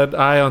got that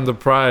eye on the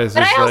prize.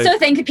 But I also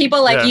think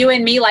people like you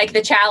and me like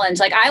the challenge.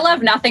 Like I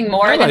love nothing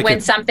more than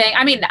when something,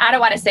 I mean, I don't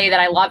want to say that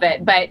I love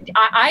it, but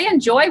I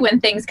enjoy when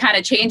things kind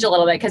of change a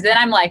little bit, because then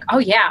I'm like, oh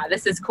yeah,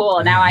 this is cool.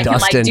 And now I can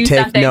like do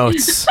take something.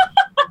 Notes.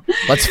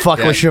 Let's fuck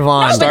with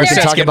Siobhan. No, Start to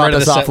talk about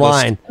this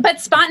offline.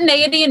 But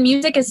spontaneity in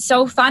music is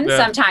so fun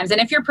sometimes.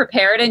 And if you're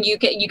prepared and you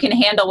can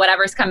handle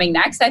whatever's coming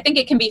next, I think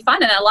it can be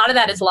fun. And a lot of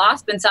that is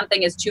lost when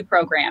something is too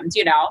programmed,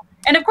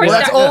 And of course,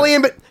 that's only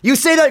but you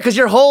say that because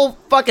your whole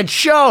fucking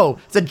show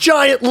is a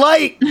giant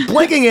light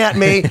blinking at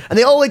me, and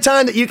the only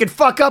time that you can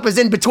fuck up is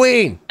in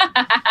between.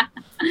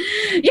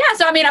 Yeah,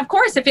 so I mean, of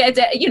course, if it's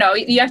you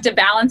have to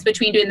balance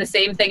between doing the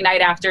same thing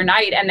night after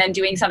night and then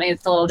doing something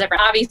that's a little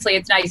different. Obviously,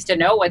 it's nice to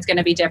know what's going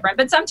to be different,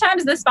 but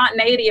sometimes the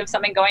spontaneity of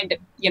something going to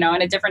in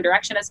a different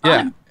direction is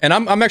fun. Yeah, and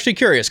I'm actually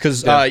curious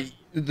because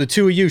the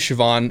two of you,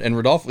 Siobhan and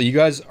Rodolfo, you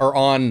guys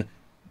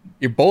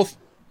you're both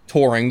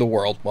touring the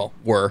world. Well,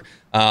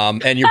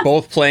 and you're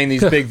both playing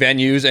these big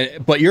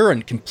venues, but you're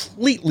in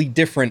completely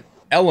different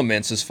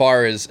elements as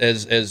far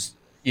as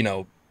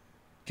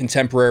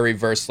contemporary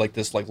versus like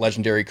this like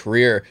legendary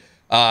career.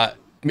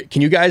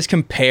 Can you guys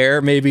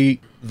compare maybe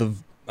the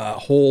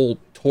whole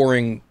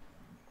touring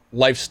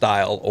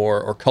lifestyle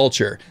or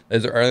culture? Are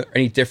there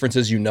any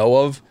differences you know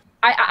of?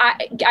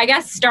 I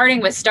guess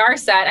starting with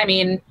Starset, I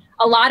mean,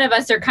 a lot of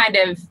us are kind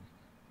of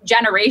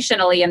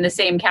generationally in the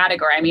same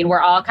category. I mean,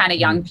 we're all kind of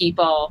young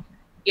people,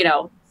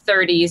 30s,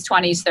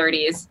 20s,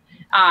 30s.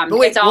 But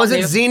wait,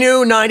 wasn't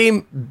Xenu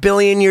 90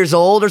 billion years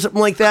old or something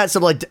like that? So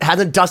like,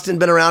 hasn't Dustin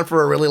been around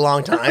for a really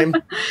long time?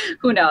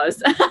 Who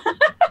knows?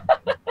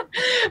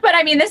 But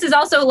I mean, this is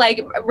also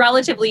like,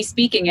 relatively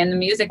speaking, in the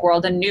music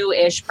world, a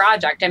new-ish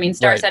project. I mean,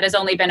 Starset has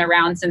only been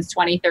around since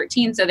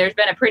 2013, so there's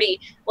been a pretty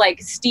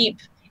like steep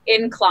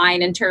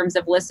incline in terms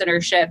of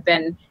listenership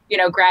and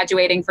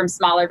graduating from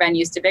smaller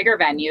venues to bigger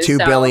venues. 2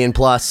 billion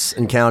plus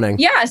and counting.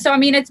 Yeah, so I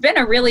mean, it's been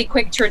a really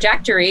quick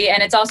trajectory,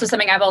 and it's also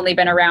something I've only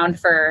been around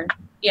for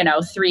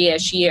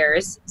 3-ish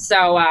years.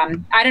 So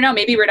I don't know,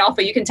 maybe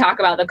Rodolfo, you can talk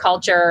about the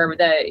culture,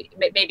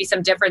 maybe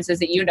some differences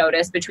that you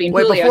noticed between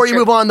Wait, before you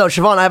move on though,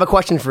 Siobhan, I have a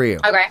question for you.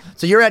 Okay.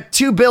 So you're at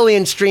 2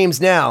 billion streams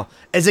now.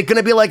 Is it going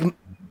to be like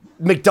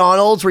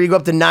McDonald's where you go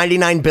up to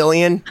 99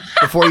 billion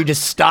before you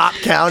just stop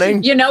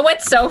counting? You know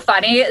what's so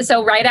funny?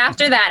 So right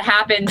after that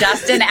happened,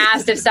 Dustin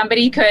asked if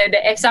somebody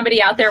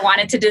out there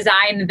wanted to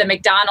design the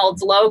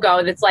McDonald's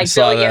logo that's like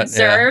billion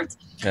served.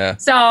 Yeah.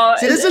 So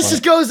see, this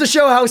just goes to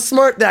show how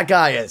smart that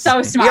guy is.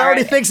 So smart. He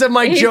already thinks of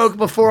my joke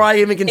before I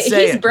even can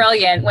say it. He's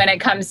brilliant when it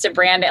comes to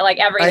brand, like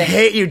everything. I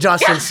hate you,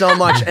 Dustin, so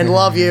much, and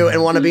love you,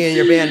 and want to be in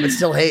your band, but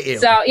still hate you.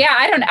 So yeah,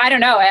 I don't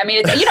know. I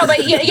mean, but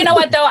you know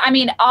what though? I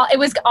mean, it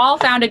was all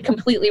founded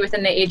completely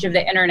within the age of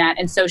the internet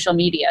and social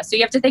media. So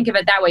you have to think of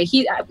it that way.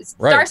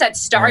 Starset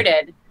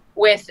started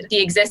with the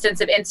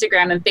existence of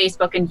Instagram and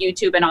Facebook and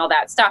YouTube and all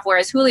that stuff,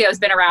 whereas Julio's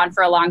been around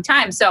for a long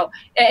time. So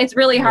it's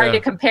really hard to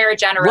compare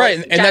generationally.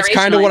 Right, and that's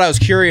kind of what I was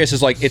curious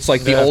is like, it's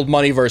like the old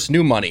money versus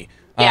new money.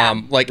 Yeah.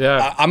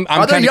 I'm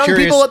are there young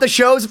curious. people at the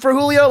shows for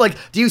Julio? Like,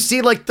 do you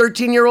see like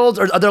 13-year-olds,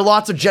 or are there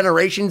lots of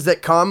generations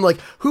that come? Like,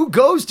 who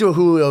goes to a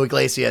Julio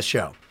Iglesias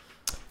show?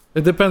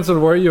 It depends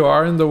on where you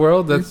are in the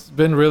world. That's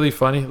been really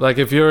funny. Like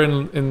if you're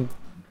in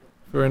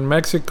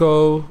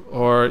Mexico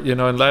or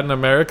in Latin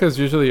America, it's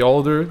usually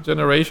older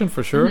generation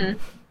for sure.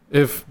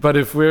 Mm-hmm. But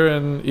if we're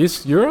in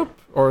East Europe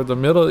or the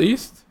Middle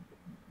East,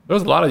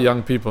 there's a lot of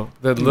young people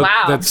that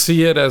that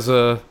see it as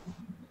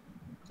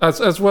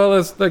well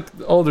as like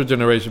the older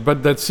generation,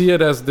 but that see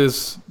it as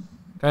this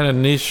kind of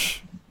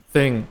niche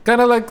thing, kind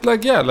of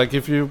like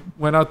if you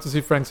went out to see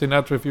Frank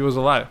Sinatra if he was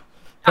alive,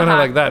 kind of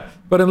like that.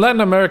 But in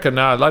Latin America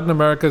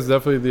is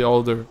definitely the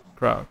older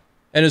crowd.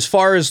 And as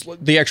far as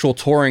the actual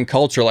touring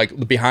culture, like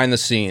the behind the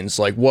scenes,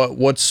 like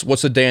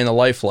what's a day in the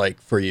life like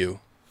for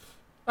you?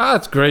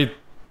 It's great.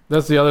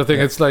 That's the other thing.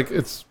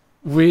 Yeah.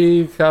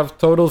 We have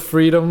total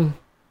freedom,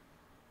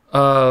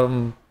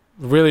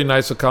 really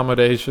nice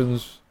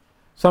accommodations.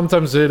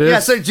 Sometimes it is. Yeah.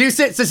 So do you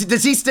stay?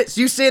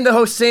 Do you stay in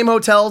the same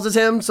hotels as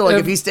him? So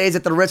if he stays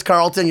at the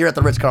Ritz-Carlton, you're at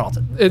the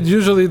Ritz-Carlton.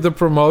 Usually the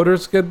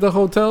promoters get the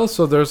hotel,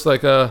 so there's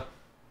like a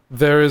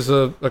there is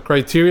a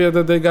criteria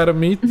that they gotta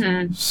meet.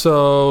 Mm-hmm.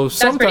 So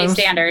that's pretty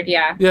standard,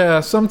 yeah.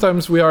 Yeah,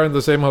 sometimes we are in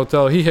the same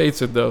hotel. He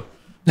hates it though.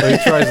 So he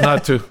tries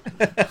not to.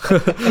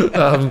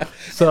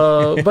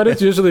 But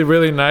it's usually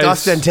really nice.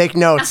 Dustin, take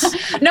notes.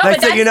 No,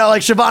 Next thing you know,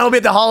 like Siobhan will be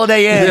at the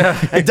Holiday Inn,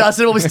 and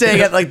Dustin will be staying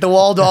at like the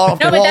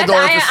Waldorf. No, but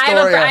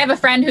Astoria. I have a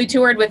friend who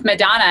toured with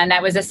Madonna, and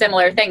that was a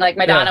similar thing. Like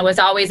Madonna was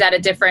always at a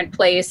different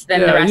place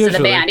than the rest of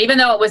the band, even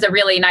though it was a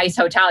really nice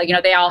hotel. You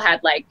know, they all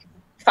had like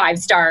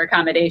 5-star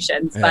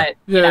accommodations, but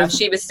you know,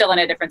 she was still in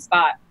a different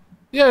spot.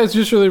 Yeah, it's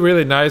usually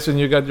really nice, and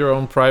you got your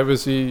own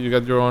privacy, you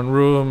got your own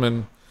room,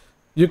 and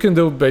you can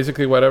do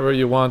basically whatever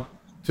you want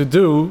to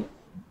do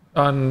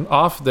on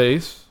off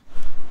days.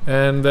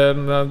 And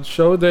then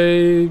show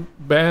day,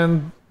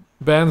 band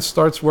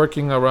starts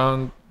working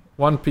around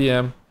 1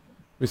 p.m.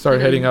 We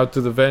start heading out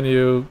to the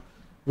venue.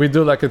 We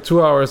do like a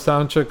 2-hour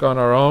sound check on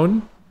our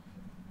own,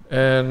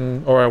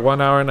 or a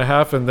 1 hour and a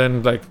half, and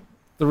then like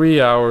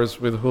 3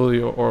 hours with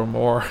Julio or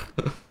more.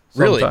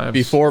 Really?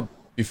 Before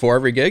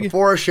every gig?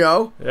 Before a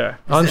show? Yeah.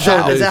 Is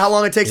that how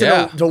long it takes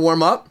him to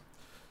warm up?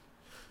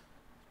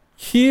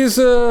 He's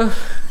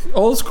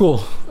old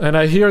school, and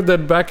I hear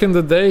that back in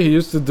the day he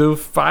used to do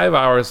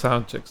 5-hour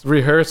sound checks,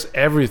 rehearse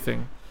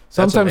everything.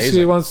 Sometimes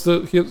he wants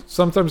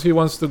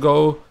to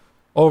go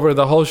over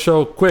the whole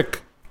show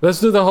quick. Let's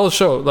do the whole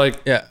show,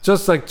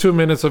 just like 2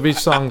 minutes of each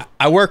song.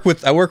 I work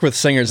with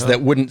singers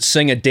that wouldn't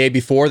sing a day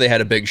before they had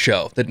a big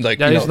show. That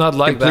he's not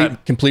like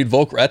that. Complete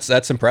vocal.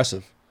 That's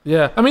impressive.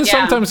 Yeah, I mean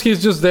sometimes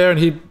he's just there and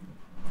he.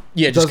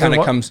 Yeah, it just kind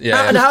of comes.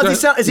 Yeah. And how's he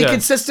sound? Is he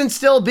consistent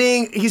still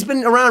being? He's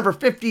been around for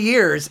 50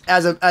 years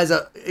as a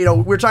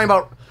we're talking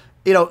about,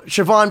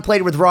 Siobhan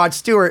played with Rod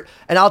Stewart,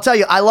 and I'll tell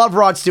you, I love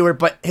Rod Stewart,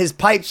 but his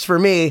pipes for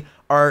me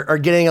are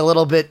getting a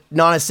little bit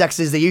not as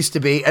sexy as they used to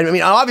be. And I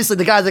mean, obviously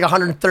the guy's like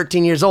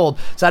 113 years old,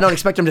 so I don't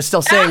expect him to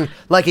still sing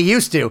like he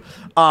used to.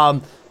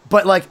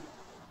 But like,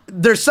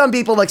 there's some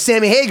people like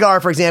Sammy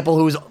Hagar, for example,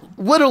 who's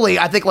literally,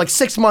 I think, like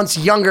 6 months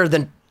younger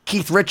than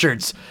Keith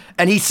Richards,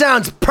 and he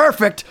sounds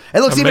perfect.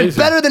 It looks even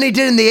better than he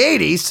did in the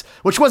 80s,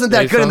 which wasn't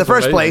that good in the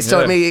first place.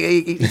 So I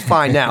mean, he's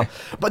fine now.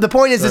 But the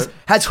point is,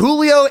 has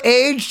Julio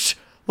aged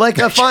like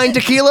a fine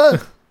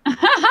tequila?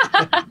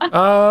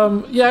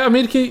 Yeah, I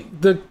mean,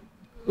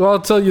 I'll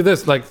tell you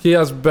this: like, he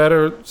has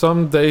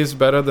some days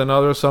better than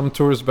others, some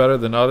tours better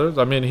than others.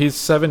 I mean, he's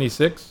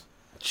 76.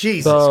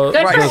 Jesus, good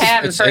for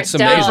him. It's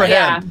amazing for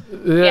him.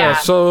 Yeah.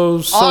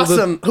 So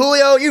awesome,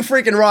 Julio, you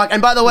freaking rock. And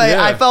by the way,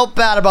 I felt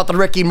bad about the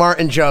Ricky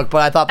Martin joke,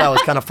 but I thought that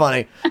was kind of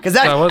funny because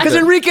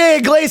Enrique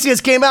Iglesias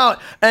came out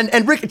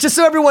and Rick, just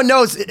so everyone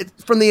knows,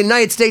 from the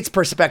United States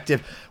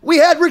perspective, we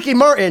had Ricky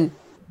Martin,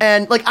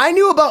 and like I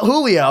knew about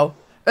Julio,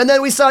 and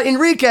then we saw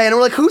Enrique, and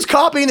we're like, who's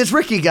copying this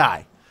Ricky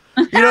guy?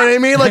 You know what I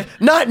mean? Like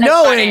not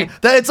knowing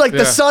that it's like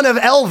the son of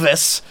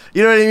Elvis.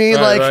 You know what I mean?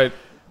 Right.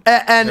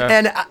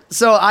 And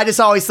so I just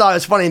always thought it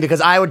was funny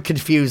because I would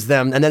confuse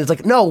them, and then it's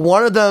like, no,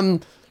 one of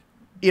them,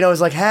 is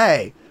like,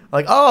 hey,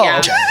 like, oh,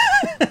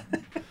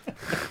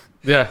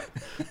 yeah.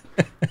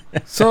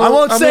 So I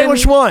won't say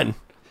which one.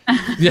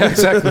 Yeah,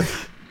 exactly.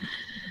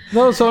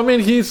 No, so I mean,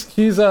 he's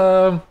he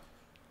sounds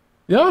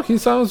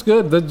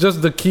good.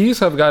 Just the keys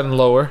have gotten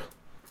lower.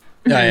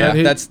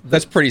 Yeah,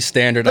 that's pretty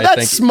standard. But I think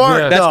that's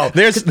smart though.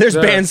 There's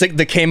bands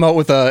that came out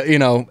with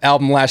a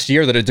album last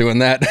year that are doing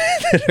that.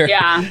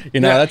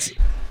 That's.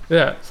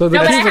 Yeah, so the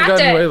keys have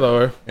gotten way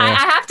lower. I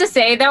have to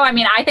say, though, I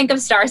mean, I think of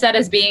Starset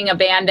as being a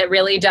band that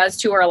really does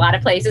tour a lot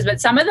of places, but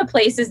some of the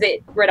places that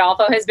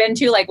Rodolfo has been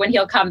to, like when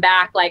he'll come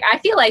back, like I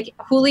feel like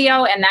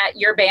Julio and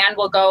your band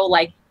will go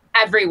like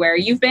everywhere.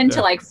 You've been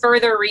to like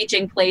further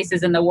reaching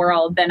places in the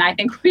world than I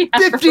think we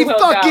ever 50 will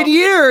fucking go.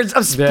 years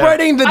of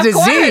spreading the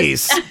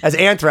disease, as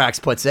Anthrax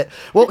puts it.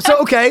 Well,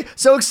 so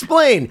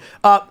explain.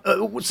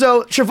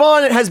 So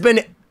Siobhan has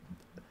been.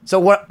 So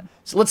what?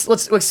 So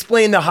let's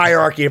explain the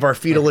hierarchy of our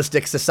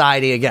feudalistic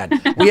society again.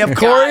 We have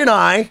Corey and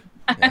I.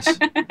 Yes.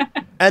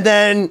 And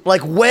then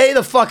like way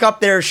the fuck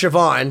up there is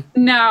Siobhan.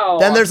 No.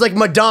 Then there's like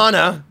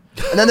Madonna.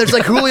 And then there's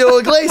like Julio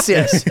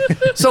Iglesias.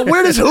 So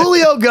where does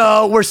Julio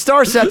go where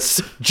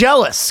Starset's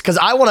jealous? Because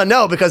I want to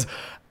know, because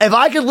if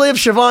I could live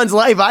Siobhan's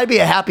life, I'd be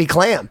a happy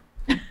clam.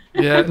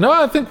 Yeah, no,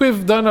 I think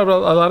we've done a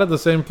lot of the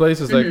same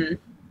places. Like,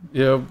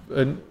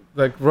 in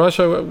like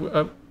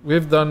Russia,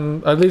 we've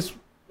done at least,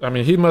 I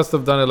mean, he must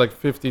have done it like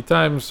 50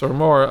 times or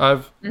more.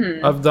 I've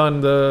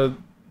done the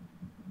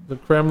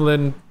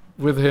Kremlin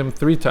with him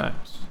 3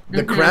 times.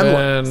 The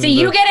Kremlin. See,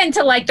 you get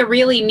into like the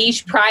really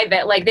niche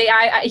private, like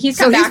he's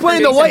come back. So he's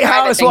playing the White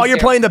House while you're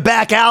playing the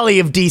back alley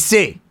of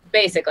DC.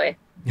 Basically.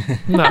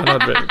 No,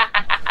 not really.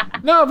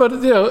 No,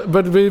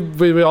 but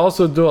we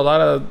also do a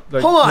lot of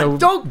like. Hold on,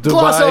 don't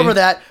gloss over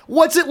that.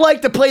 What's it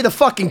like to play the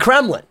fucking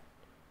Kremlin?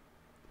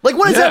 Like,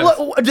 what is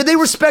that? Do they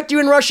respect you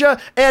in Russia?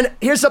 And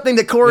here's something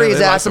that Corey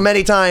has asked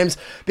many times,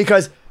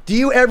 because do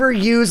you ever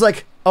use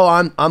like, oh,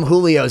 I'm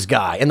Julio's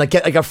guy, and like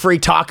get like a free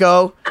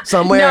taco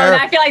somewhere? No,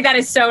 I feel like that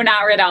is so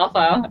not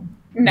Rodolfo.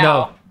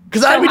 No.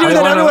 Because I'd be doing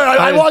that everywhere.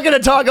 I walk into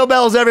Taco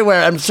Bells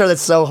everywhere. I'm sure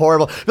that's so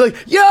horrible. Be like,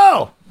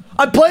 yo,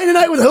 I'm playing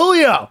tonight with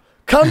Julio.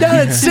 Come down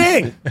and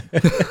sing.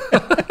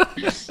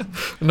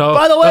 No.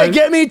 By the way,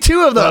 get me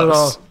 2 of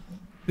those.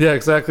 Yeah,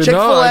 exactly.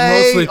 Chick-fil-A, No, I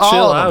mostly chill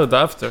all of them.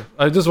 out after.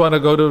 I just want to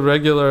go to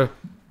regular.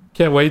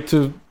 Can't wait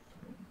to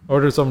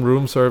order some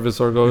room service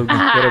or go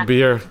get a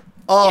beer.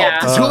 Oh, Yeah.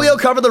 does Julio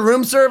cover the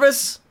room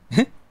service?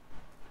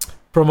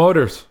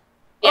 Promoters.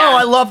 Yeah. Oh,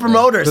 I love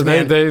promoters, So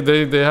man.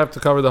 they have to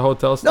cover the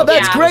hotel No, stuff.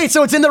 that's Yeah. great.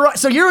 So it's in the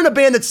so you're in a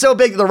band that's so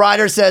big that the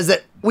rider says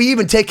that we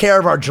even take care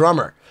of our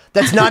drummer.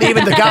 That's not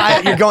even the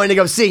guy that you're going to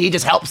go see. He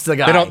just helps the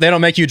guy. They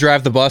don't make you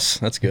drive the bus.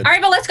 That's good. All right,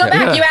 but let's go back.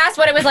 Yeah. You asked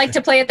what it was like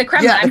to play at the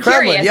Kremlin. Yeah, the I'm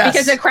Kremlin, curious yes.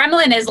 because the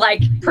Kremlin is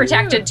like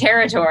protected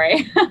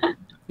territory.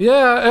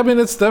 Yeah, I mean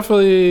it's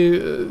definitely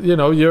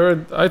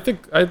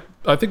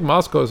I think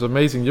Moscow is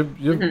amazing.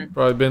 You've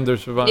probably been there,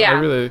 Siobhan.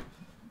 Yeah.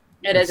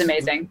 It is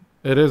amazing.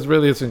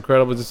 it's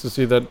incredible just to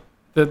see that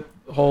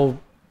whole.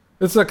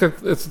 It's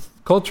it's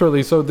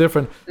culturally so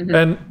different,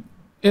 and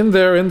in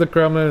the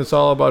Kremlin, it's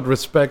all about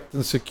respect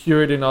and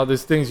security and all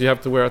these things. You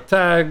have to wear a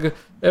tag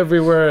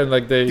everywhere, and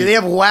like Do they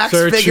have wax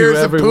search figures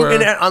you of everywhere.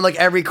 Putin on like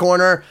every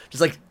corner?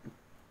 Just like,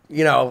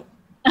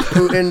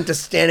 Putin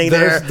just standing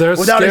There's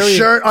without a scary-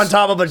 shirt on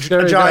top of a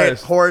giant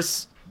guys.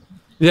 horse.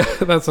 Yeah,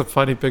 that's a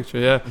funny picture.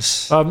 Yeah,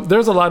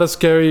 there's a lot of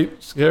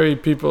scary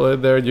people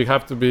in there. You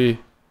have to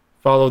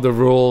follow the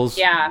rules.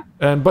 Yeah.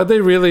 But they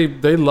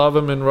love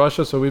him in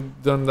Russia, so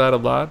we've done that a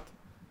lot.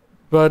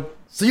 But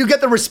So you get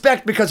the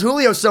respect because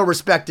Julio's so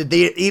respected.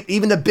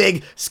 Even the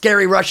big,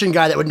 scary Russian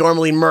guy that would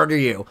normally murder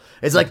you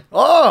is like,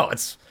 oh,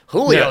 it's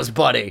Julio's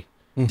buddy.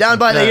 Down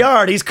by the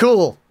yard, he's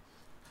cool.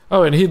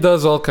 oh, and he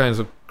does all kinds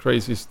of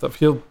crazy stuff.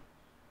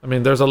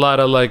 There's a lot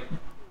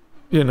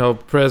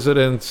of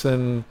presidents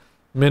and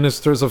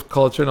ministers of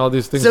culture and all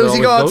these things. So does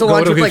he go out to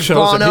lunch with his like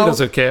shows, and Bono? He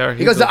doesn't care.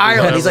 He goes to doesn't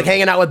Ireland. have He's like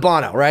hanging out with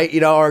Bono, right?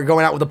 Or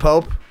going out with the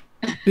Pope.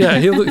 Yeah,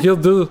 he'll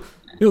do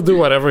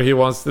whatever he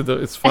wants to do.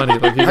 It's funny.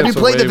 Like, Have you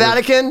played the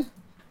Vatican?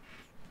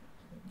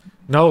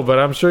 No, but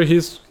I'm sure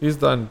he's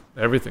done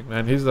everything,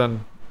 man. He's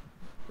done.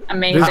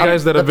 Amazing. These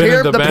guys that have been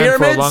in the band for a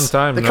pyramids, long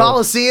time. the know.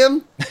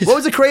 Colosseum. What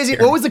was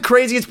the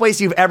craziest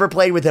place you've ever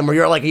played with him? Where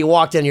you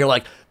walked in, and you're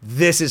like,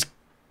 this is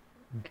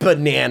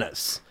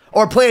bananas.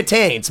 Or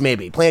plantains,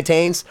 maybe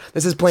plantains.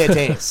 This is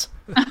plantains.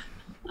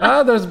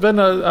 There's been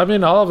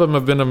all of them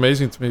have been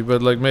amazing to me,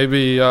 but like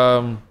maybe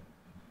like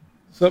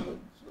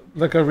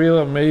a real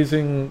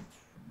amazing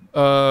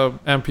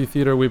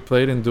amphitheater we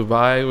played in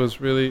Dubai was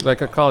really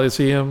like a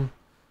Coliseum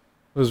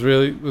was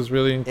really In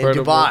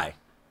incredible. Dubai.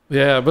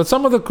 Yeah, but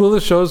some of the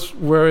coolest shows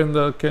were in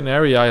the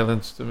Canary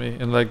Islands to me,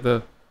 in like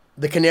the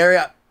Canary.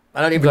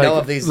 I don't even know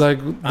if these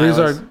these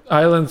are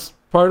islands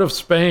part of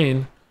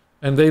Spain,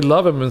 and they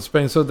love them in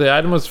Spain. So the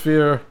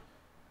atmosphere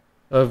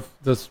of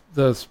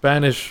the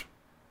Spanish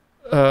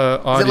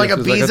audience like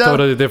is like a Ibiza?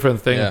 totally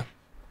different thing.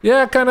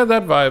 Yeah, kind of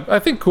that vibe. I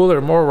think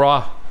cooler, more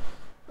raw,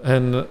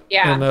 and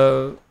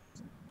so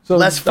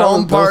less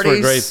foam those were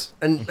parties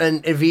great.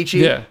 and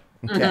Avicii. Yeah,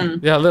 Okay.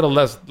 yeah, a little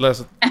less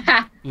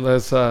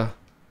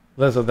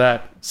of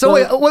that. So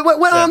wait, what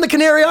went on the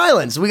Canary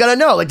Islands? We gotta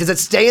know. Like, does it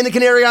stay in the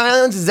Canary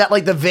Islands? Is that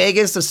like the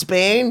Vegas of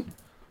Spain?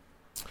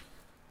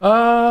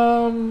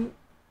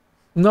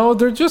 No,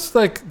 they're just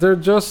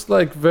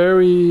like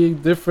very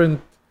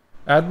different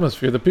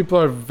atmosphere. The people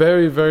are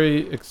very,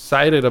 very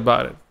excited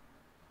about it,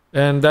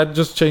 and that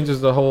just changes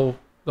the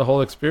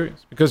whole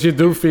experience, because you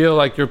do feel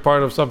like you're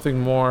part of something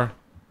more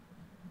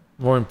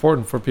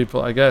important for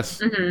people, I guess.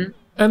 Mm-hmm.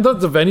 And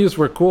the venues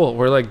were cool.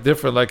 We're like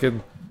different, like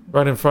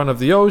right in front of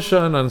the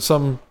ocean on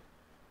some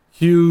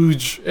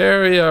huge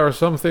area or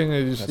something,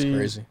 and you see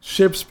crazy.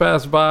 ships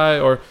pass by,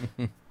 or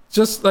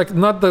just like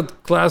not the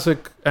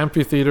classic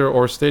amphitheater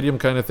or stadium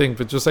kind of thing,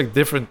 but just like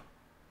different.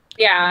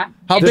 Yeah.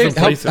 How Different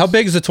big? places. How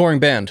big is the touring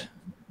band?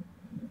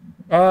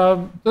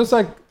 There's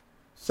like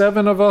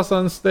 7 of us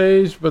on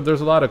stage, but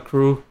there's a lot of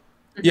crew.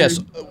 Yes.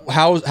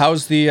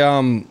 How's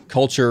the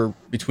culture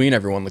between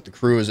everyone? Like the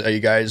crew, are you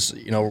guys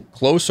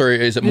close, or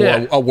is it more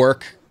Yeah. a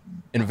work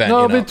event?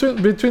 No,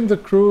 between the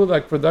crew,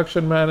 like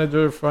production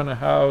manager, front of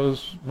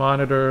house,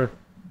 monitor,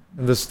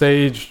 and the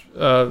stage,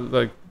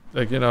 the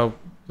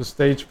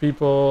stage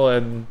people,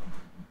 and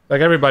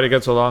like everybody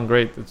gets along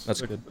great.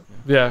 That's good.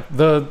 Yeah,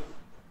 the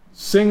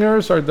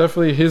singers are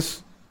definitely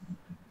his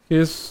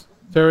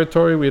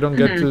territory. We don't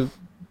get to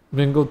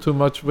mingle too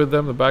much with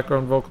them. The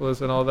background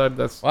vocalists and all that.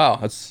 That's his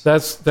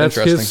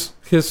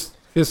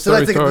So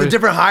that's territory. the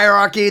different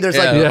hierarchy. There's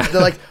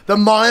the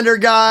monitor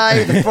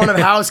guy, the front of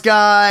house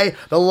guy,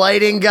 the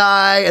lighting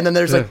guy, and then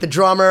there's like the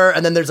drummer,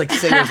 and then there's like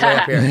singers way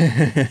up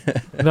here.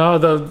 No,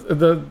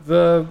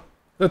 the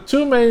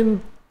two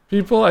main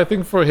people I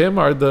think for him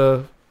are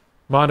the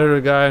monitor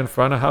guy and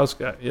front of house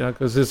guy,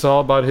 because it's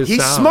all about his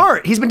He's sound.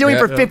 smart. He's been doing it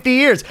for 50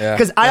 years. Yeah.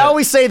 Because I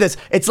always say this.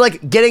 It's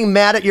like getting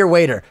mad at your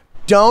waiter.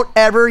 Don't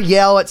ever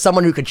yell at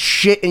someone who could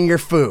shit in your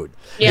food.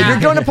 Yeah. If you're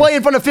going to play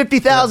in front of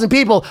 50,000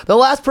 people, the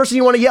last person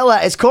you want to yell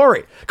at is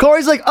Corey.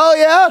 Corey's like, oh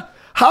yeah?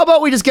 How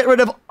about we just get rid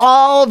of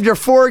all of your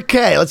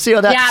 4K? Let's see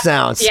how that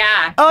sounds.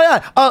 Yeah. Oh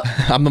yeah.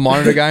 I'm the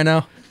monitor guy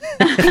now.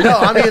 No,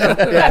 I mean,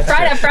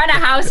 a front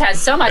of house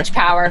has so much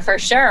power for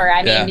sure.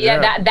 I mean,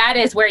 that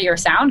is where your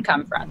sound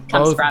comes from.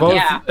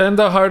 Yeah. And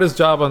the hardest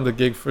job on the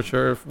gig for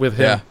sure with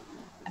him. Yeah.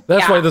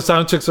 That's why the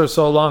sound checks are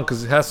so long,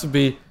 because it has to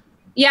be.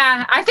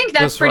 Yeah, I think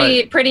that's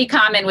pretty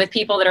common with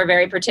people that are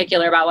very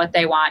particular about what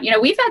they want. You know,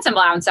 we've had some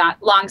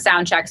long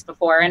sound checks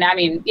before, and I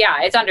mean,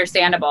 yeah, it's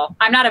understandable.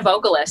 I'm not a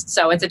vocalist,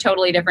 so it's a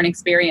totally different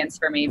experience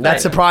for me.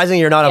 That's surprising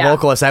you're not a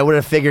vocalist. I would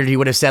have figured you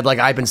would have said, like,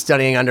 I've been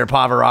studying under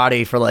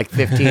Pavarotti for like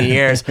 15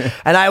 years,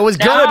 and I was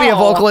going to be a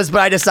vocalist,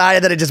 but I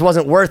decided that it just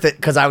wasn't worth it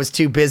because I was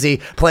too busy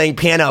playing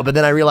piano, but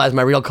then I realized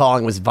my real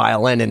calling was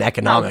violin and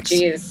economics. Oh,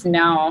 jeez,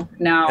 no.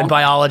 And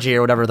biology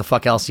or whatever the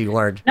fuck else you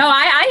learned. No,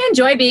 I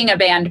enjoy being a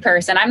band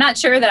person. I'm not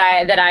sure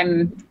that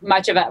I'm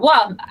much of a,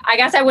 well, I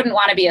guess I wouldn't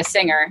want to be a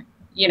singer,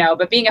 you know,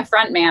 but being a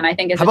front man, I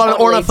think is a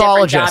totally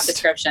different job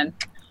description.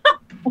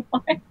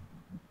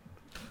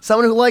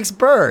 Someone who likes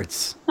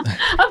birds.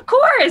 Of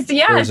course,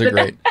 yes. Birds are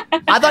great.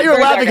 I thought you were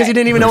laughing because you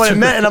didn't even know what it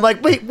meant. And I'm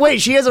like,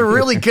 wait, she has a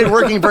really good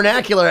working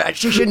vernacular.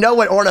 She should know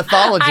what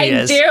ornithology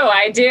is.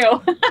 I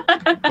do.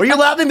 Were you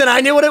laughing that I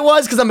knew what it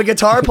was because I'm a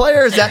guitar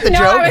player? Is that the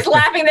joke? No, I was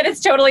laughing that it's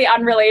totally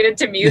unrelated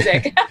to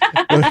music.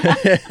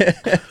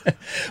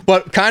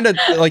 But kind of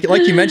like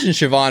you mentioned,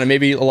 Siobhan, and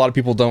maybe a lot of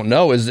people don't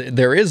know, is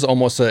there is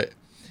almost a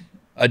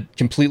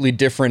completely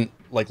different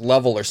like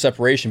level or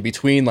separation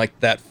between like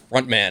that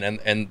front man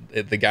and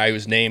the guy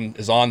whose name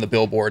is on the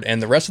billboard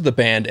and the rest of the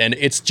band, and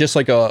it's just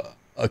like a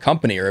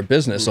company or a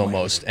business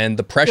almost, and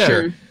the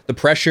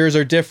pressures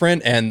are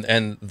different,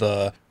 and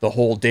the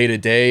whole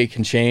day-to-day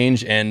can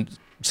change, and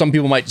some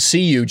people might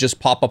see you just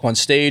pop up on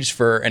stage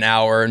for an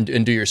hour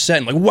and do your set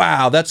and like,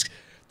 wow,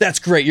 that's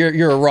great,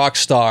 you're a rock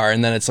star,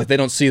 and then it's like they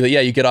don't see that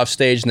you get off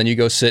stage and then you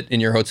go sit in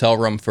your hotel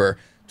room for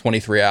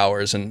 23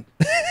 hours and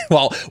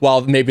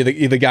while maybe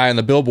the guy on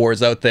the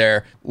billboard's out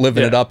there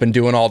living it up and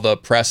doing all the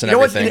press and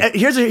everything.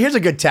 Here's a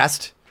good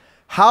test.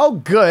 How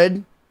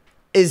good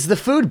is the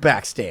food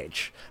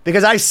backstage?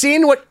 Because I've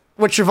seen what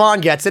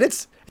Siobhan gets, and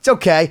it's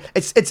okay.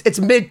 It's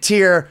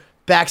mid-tier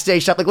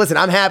backstage stuff. Like, listen,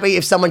 I'm happy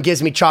if someone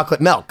gives me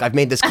chocolate milk. I've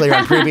made this clear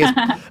on previous.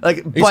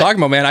 Like, what are you talking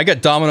about, man? I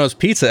got Domino's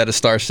pizza at a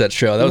Starset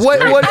show. That was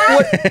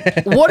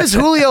great. What does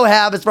Julio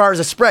have as far as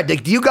a spread?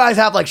 Like, do you guys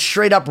have like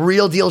straight up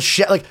real deal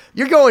shit? Like,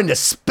 you're going to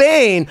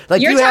Spain.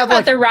 Like, you're talking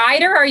about the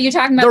rider, or are you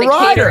talking about the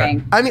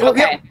catering? I mean,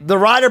 the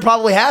rider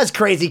probably has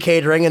crazy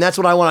catering, and that's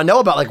what I want to know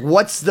about. Like,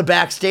 what's the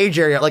backstage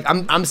area? Like,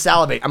 I'm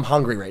salivating. I'm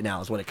hungry right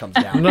now. Is what it comes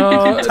down.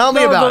 Tell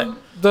me about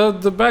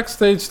it. The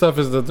backstage stuff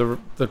is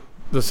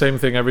the same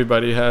thing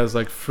everybody has,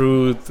 like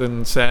fruit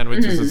and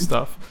sandwiches and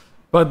stuff.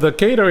 But the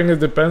catering, it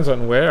depends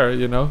on where,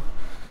 you know.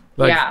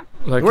 Like,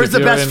 like where's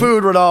the best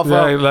food, Rodolfo?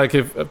 Yeah,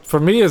 like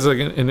for me, is like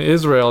in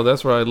Israel.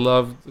 That's where I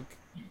love.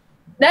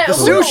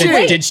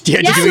 Sushi. Did you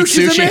eat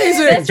sushi?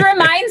 Amazing. This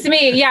reminds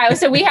me. Yeah.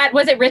 So we had,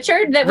 was it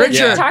Richard that was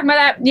talking about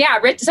that? Yeah.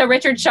 So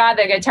Richard Shaw,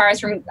 the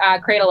guitarist from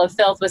Cradle of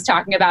Filth, was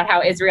talking about how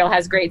Israel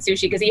has great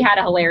sushi because he had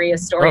a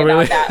hilarious story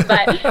about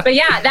that. But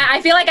yeah, I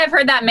feel like I've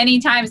heard that many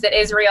times that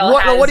Israel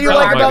has. What do you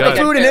like about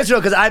the food in Israel?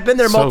 Because I've been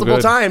there multiple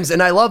times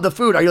and I love the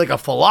food. Are you like a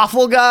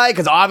falafel guy?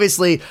 Because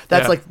obviously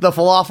that's like the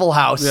falafel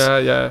house.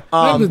 Yeah.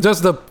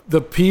 Just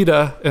the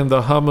pita and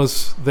the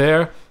hummus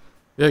there.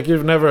 Like,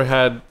 you've never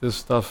had this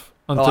stuff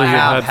until you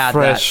had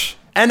fresh.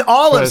 That. And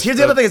olives. Here's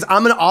the other thing is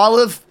I'm an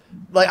olive.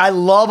 Like, I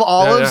love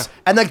olives.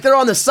 Yeah. And like, they're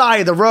on the side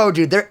of the road,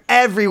 dude. They're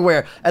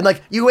everywhere. And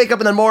like, you wake up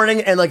in the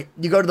morning and like,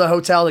 you go to the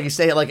hotel, like you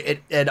stay at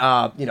like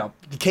at you know,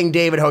 the King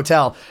David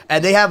Hotel,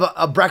 and they have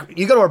a breakfast.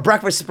 You go to a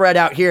breakfast spread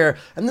out here,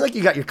 and then like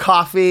you got your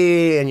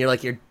coffee and you're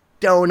like your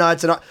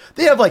donuts and all.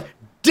 They have like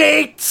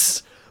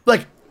dates,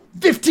 like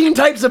 15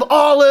 types of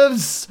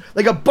olives,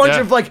 like a bunch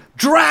of like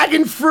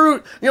dragon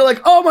fruit. And you're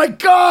like, oh my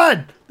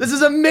God, this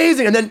is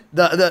amazing. And then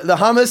the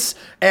hummus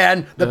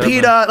and the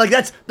pita, like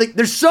that's like,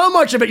 there's so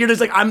much of it. You're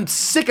just like, I'm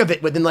sick of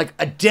it within like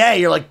a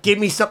day. You're like, give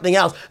me something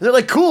else. And they're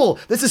like, cool,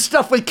 this is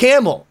stuff with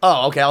camel.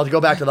 Oh, okay, I'll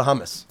go back to the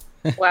hummus.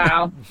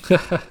 Wow.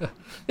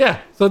 Yeah,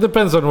 so it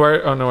depends on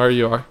where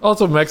you are.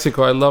 Also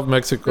Mexico, I love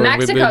Mexico.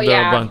 We've been there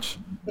a bunch.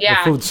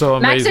 Yeah, the food's so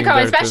amazing. Mexico,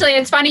 especially.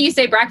 It's funny you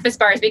say breakfast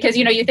bars because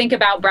you think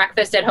about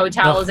breakfast at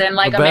hotels in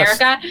like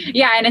America.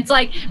 Yeah, and it's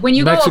like when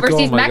you go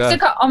overseas,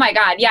 Mexico. Oh my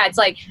God, yeah, it's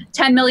like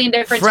 10 million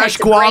different fresh types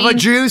of guava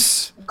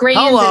juice, grains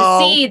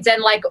and seeds,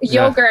 and like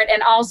yogurt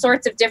and all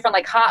sorts of different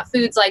like hot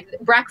foods. Like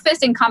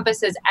breakfast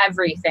encompasses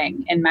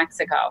everything in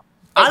Mexico.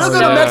 I don't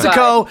go to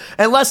Mexico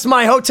unless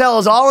my hotel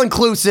is all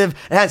inclusive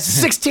and has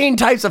 16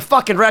 types of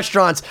fucking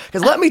restaurants.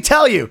 Because let me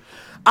tell you,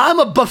 I'm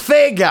a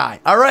buffet guy.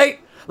 All right.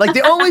 Like,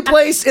 the only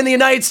place in the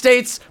United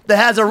States that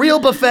has a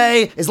real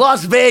buffet is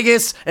Las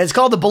Vegas, and it's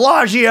called the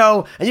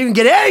Bellagio, and you can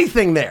get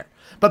anything there.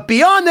 But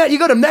beyond that, you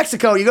go to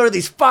Mexico, you go to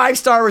these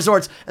 5-star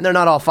resorts, and they're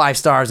not all 5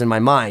 stars in my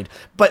mind.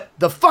 But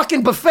the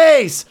fucking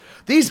buffets,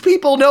 these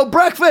people know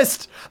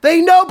breakfast. They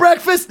know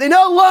breakfast, they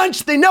know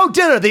lunch, they know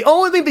dinner. The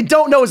only thing they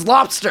don't know is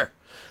lobster.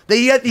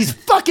 They get these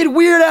fucking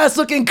weird ass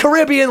looking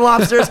Caribbean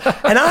lobsters,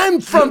 and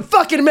I'm from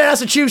fucking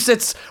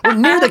Massachusetts. We're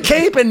near the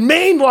Cape and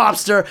Maine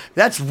lobster.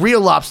 That's real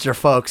lobster,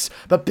 folks.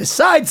 But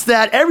besides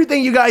that,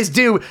 everything you guys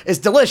do is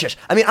delicious.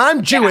 I mean,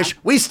 I'm Jewish.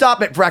 We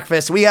stop at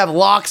breakfast. We have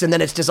lox, and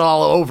then it's just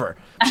all over.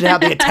 We should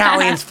have the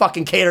Italians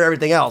fucking cater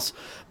everything else.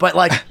 But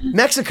like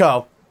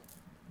Mexico,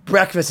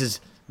 breakfast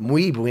is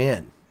muy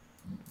bien.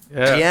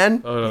 Yeah.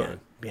 Bien? Oh, Bien.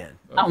 Bien.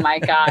 Oh my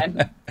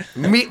God.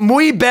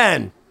 Muy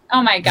bien.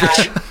 Oh my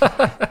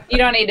God. You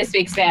don't need to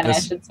speak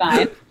Spanish. It's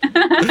fine.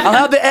 I'll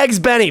have the eggs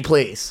Benny,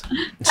 please.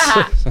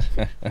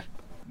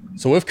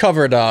 So we've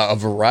covered a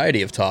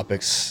variety of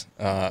topics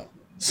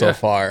so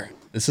far.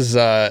 This is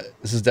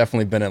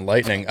definitely been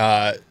enlightening.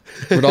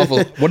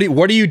 Rodolfo,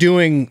 what are you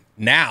doing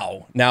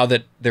now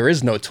that there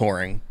is no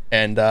touring?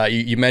 And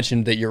you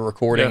mentioned that you're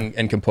recording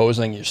and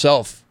composing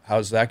yourself.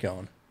 How's that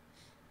going?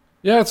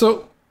 Yeah,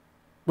 so,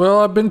 well,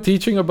 I've been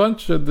teaching a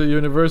bunch at the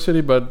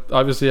university, but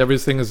obviously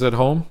everything is at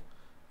home.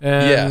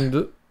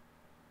 And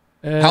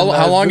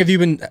how long have you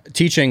been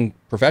teaching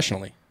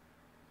professionally?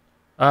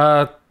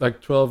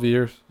 Like 12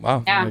 years.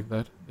 Wow. Yeah. Like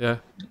that. Yeah.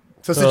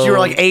 So since you were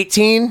like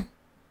 18?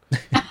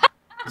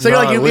 So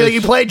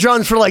you played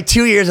drums for like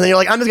 2 years and then you're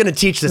like, I'm just going to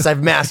teach this.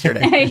 I've mastered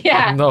it.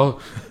 Yeah. No,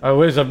 I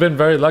wish. I've been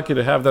very lucky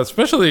to have that.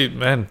 Especially,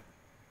 man,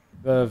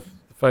 the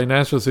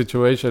financial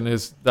situation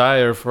is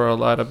dire for a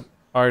lot of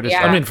artists.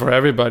 Yeah. I mean, for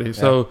everybody.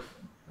 So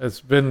it's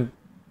been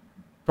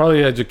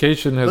probably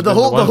education has But the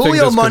been the one thing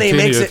Julio that's money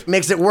continued.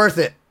 makes it worth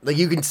it. Like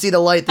you can see the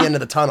light at the end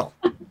of the tunnel.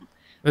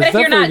 It's if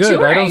you're not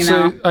definitely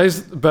good.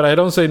 touring, But I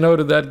don't say no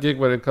to that gig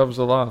when it comes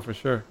along for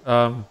sure.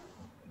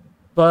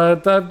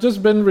 But I've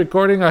just been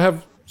recording. I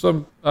have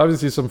some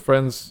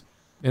friends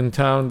in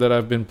town that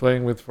I've been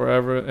playing with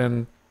forever,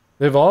 and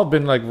they've all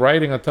been like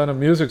writing a ton of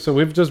music. So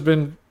we've just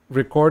been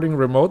recording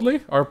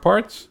remotely our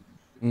parts,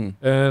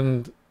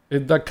 and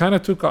that kind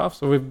of took off.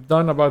 So we've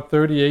done about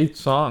 38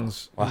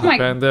 songs. Oh my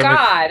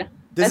God.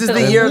 This That's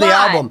is the year of the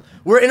lot. album.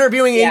 We're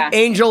interviewing Yeah.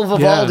 Angel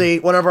Vivaldi,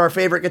 one of our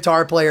favorite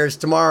guitar players,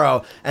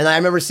 tomorrow. And I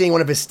remember seeing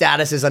one of his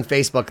statuses on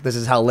Facebook. This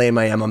is how lame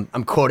I am.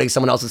 I'm quoting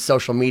someone else's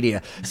social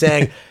media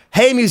saying,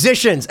 "Hey,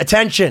 musicians,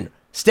 attention.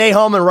 Stay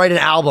home and write an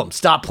album.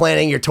 Stop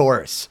planning your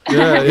tours."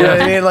 Yeah, You know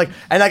what I mean? Like,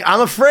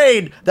 I'm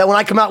afraid that when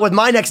I come out with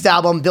my next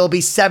album, there'll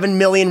be 7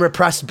 million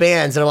repressed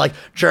bands that are like,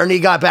 Journey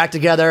got back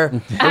together.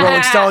 The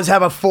Rolling Stones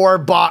have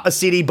a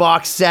CD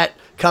box set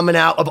coming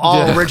out of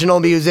all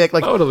original music.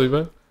 Like, Totally,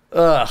 man.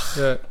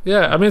 ugh.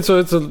 Yeah. I mean, so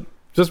it's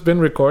just been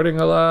recording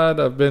a lot.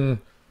 I've been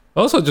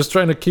also just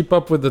trying to keep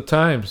up with the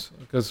times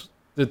because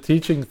the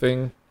teaching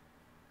thing,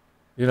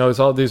 it's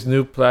all these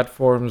new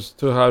platforms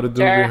to how to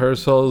do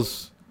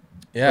rehearsals.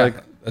 Yeah,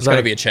 that's got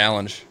to be a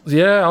challenge.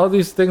 Yeah, all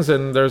these things,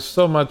 and there's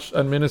so much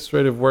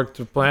administrative work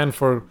to plan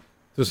for,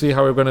 to see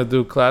how we're going to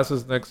do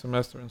classes next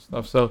semester and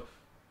stuff. So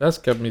that's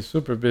kept me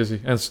super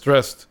busy and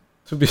stressed,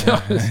 to be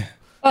honest,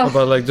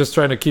 about like just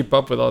trying to keep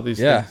up with all these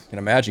Yeah, things. I can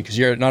imagine because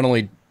you're not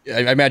only.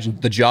 I imagine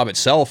the job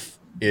itself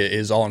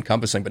is all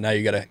encompassing, but now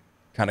you got to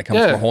kind of come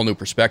from a whole new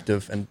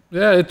perspective. And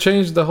yeah, it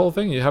changed the whole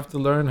thing. You have to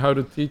learn how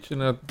to teach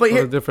in a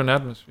different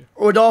atmosphere.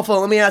 Rodolfo,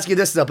 let me ask you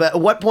this though. But at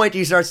what point do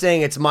you start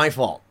saying it's my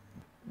fault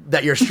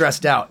that you're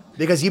stressed out?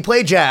 Because you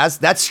play jazz,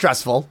 that's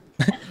stressful.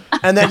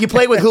 And then you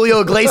play with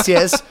Julio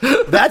Iglesias,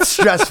 that's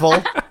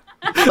stressful.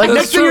 Like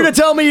next thing you're gonna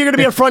tell me you're gonna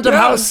be a front of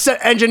house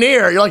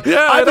engineer. You're like,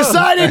 I've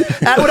decided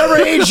at whatever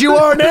age you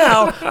are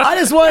now, I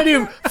just want to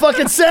do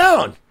fucking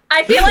sound.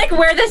 I feel like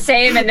we're the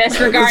same in this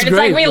regard. It's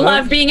like we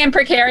love being in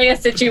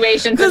precarious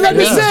situations and then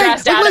being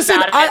stressed out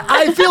about it.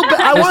 I feel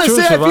I want to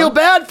say I feel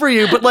bad for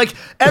you, but like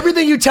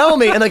everything you tell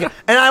me, and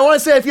I want to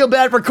say I feel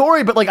bad for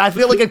Corey, but like I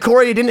feel like if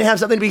Corey didn't have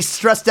something to be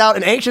stressed out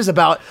and anxious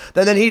about,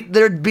 then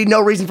there'd be no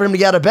reason for him to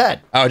get out of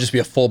bed. I would just be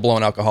a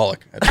full-blown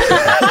alcoholic.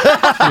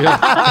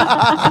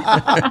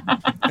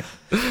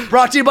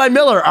 Brought to you by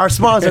Miller, our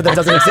sponsor that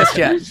doesn't exist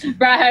yet.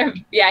 Right.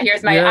 Yeah,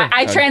 here's my.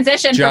 I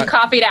transitioned from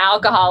coffee to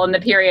alcohol in the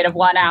period of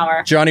 1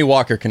 hour. Johnny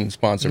Walker can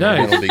sponsor me.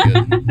 It'll be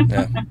good.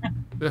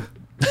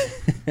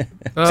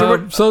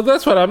 Yeah. So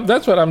that's what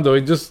I'm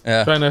doing. Just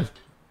trying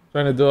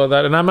to do all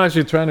that, and I'm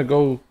actually trying to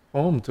go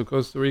home to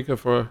Costa Rica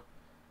for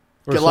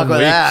Good some luck with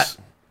weeks. that.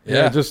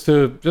 Yeah, just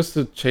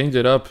to change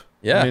it up.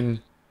 Yeah. I mean,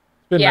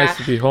 it's been nice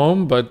to be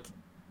home, but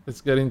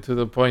it's getting to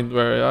the point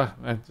where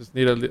I just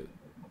need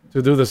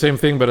to do the same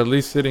thing, but at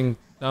least sitting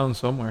down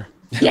somewhere.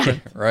 Yeah.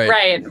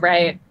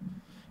 Right.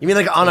 You mean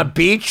like on a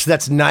beach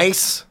that's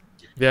nice?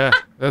 Yeah,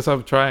 that's what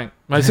I'm trying.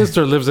 My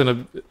sister lives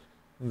in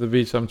the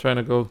beach. So I'm trying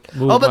to go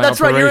move. Oh, but that's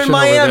right. You're in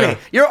Miami. There.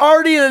 You're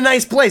already in a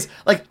nice place.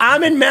 Like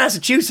I'm in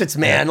Massachusetts,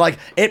 man. Like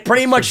it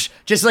pretty much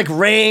just like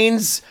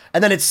rains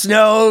and then it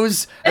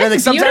snows and then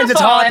like, sometimes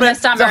it's hot. In the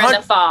summer and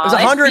the fall. It was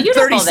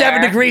 137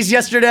 there. degrees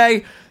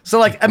yesterday. So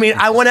like, I mean,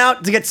 I went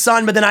out to get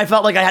sun, but then I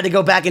felt like I had to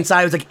go back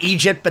inside. It was like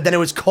Egypt, but then it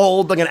was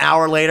cold like an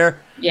hour later.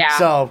 Yeah.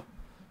 So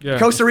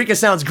Costa Rica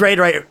sounds great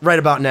right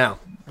about now.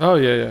 Oh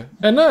yeah.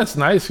 And no, it's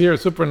nice here,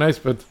 super nice.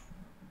 But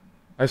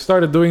I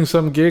started doing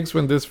some gigs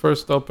when this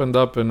first opened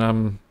up, and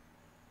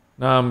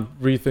now I'm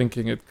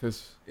rethinking it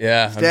because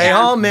stay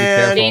home,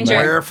 man. Danger.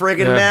 Wear a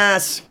friggin'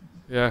 mask.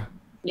 Yeah.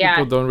 Yeah.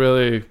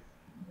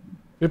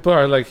 People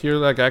are like here,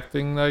 like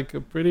acting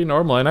like pretty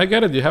normal. And I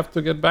get it. You have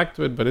to get back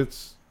to it, but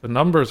the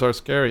numbers are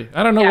scary.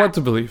 I don't know what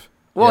to believe.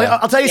 Well,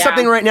 I'll tell you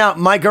something right now.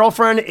 My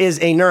girlfriend is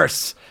a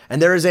nurse,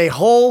 and there is a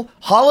whole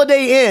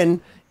Holiday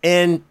Inn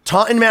in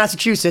Taunton,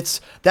 Massachusetts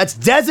that's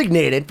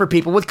designated for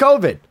people with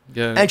COVID.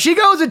 Yeah. And she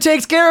goes and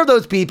takes care of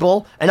those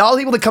people, and all the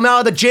people that come out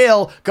of the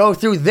jail go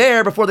through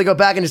there before they go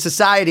back into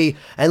society.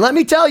 And let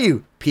me tell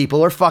you,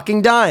 people are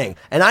fucking dying.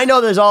 And I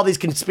know there's all these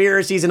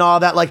conspiracies and all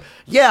that. Like,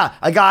 yeah,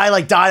 a guy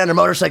like died on a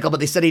motorcycle,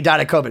 but they said he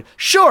died of COVID.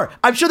 Sure,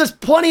 I'm sure there's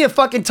plenty of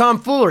fucking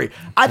tomfoolery.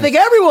 I think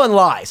everyone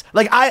lies.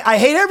 Like, I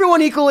hate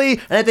everyone equally,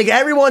 and I think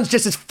everyone's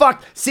just as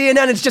fucked.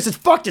 CNN is just as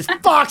fucked as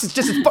Fox. It's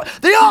just as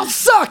fucked. They all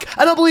suck.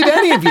 I don't believe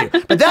any of you.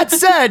 But that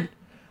said,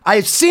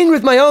 I've seen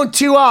with my own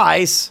two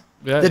eyes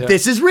that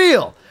this is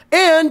real.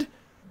 And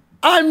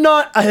I'm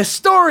not a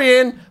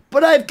historian,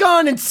 but I've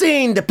gone and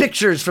seen the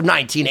pictures from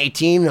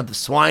 1918 of the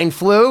swine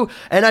flu,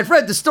 and I've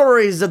read the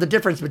stories of the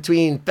difference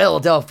between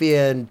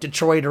Philadelphia and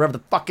Detroit or wherever the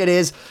fuck it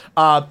is.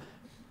 And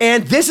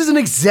this is an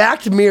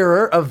exact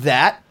mirror of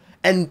that.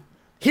 And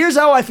here's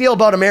how I feel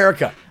about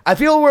America. I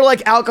feel we're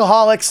like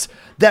alcoholics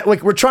that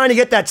we're trying to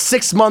get that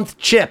 6-month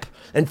chip.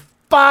 And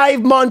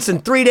 5 months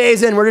and 3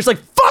 days in, we're just like,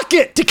 fuck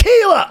it,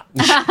 tequila.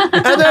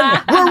 And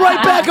then we're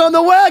right back on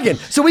the wagon.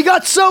 So we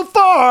got so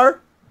far,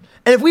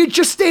 and if we had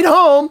just stayed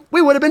home,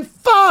 we would have been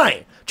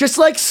fine. Just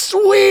like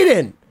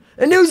Sweden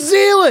and New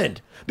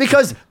Zealand,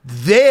 because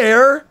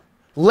they're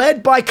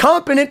led by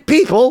competent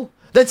people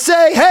that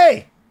say,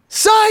 hey,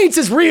 science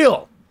is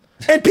real,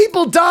 and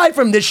people die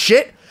from this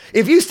shit.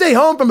 If you stay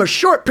home from a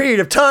short period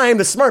of time,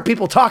 the smart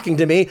people talking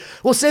to me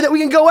will say that we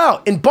can go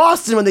out. In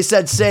Boston, when they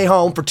said stay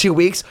home for 2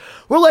 weeks,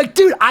 we're like,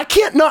 dude, I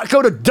can't not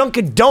go to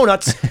Dunkin'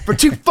 Donuts for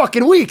 2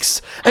 fucking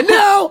weeks. And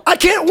now I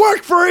can't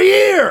work for a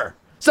year.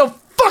 So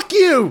fuck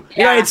you,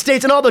 United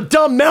States, and all the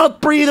dumb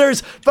mouth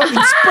breathers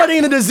fucking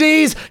spreading the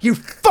disease. You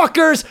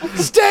fuckers,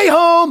 stay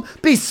home,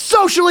 be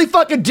socially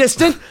fucking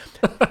distant.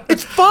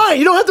 It's fine.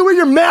 You don't have to wear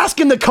your mask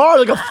in the car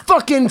like a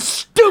fucking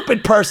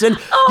stupid person.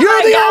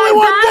 You're the only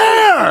one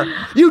there.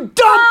 You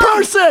dumb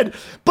person.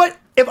 But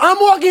if I'm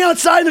walking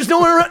outside and there's no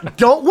one around,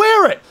 don't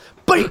wear it.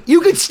 But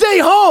you could stay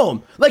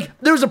home. Like,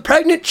 there was a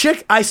pregnant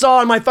chick I saw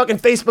on my fucking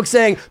Facebook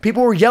saying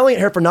people were yelling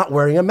at her for not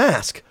wearing a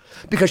mask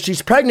because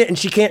she's pregnant and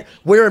she can't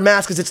wear a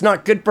mask because it's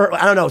not good for,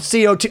 I don't know,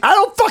 CO2. I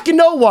don't fucking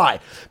know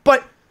why.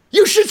 But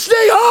you should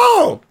stay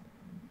home.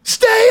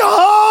 Stay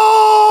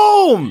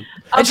home.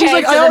 And she's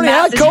like, I already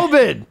had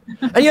COVID.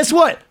 And guess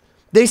what?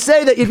 They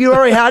say that if you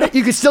already had it,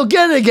 you can still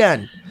get it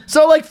again.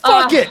 So, like,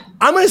 fuck it.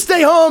 I'm going to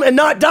stay home and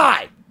not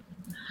die.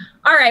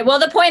 All right. Well,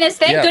 the point is,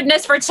 thank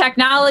goodness for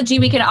technology.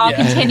 We can all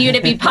continue to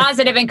be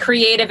positive and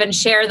creative and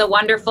share the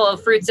wonderful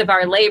fruits of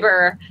our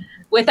labor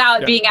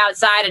without being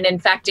outside and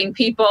infecting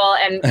people.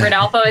 And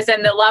Rodolfo is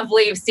in the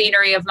lovely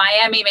scenery of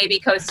Miami, maybe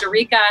Costa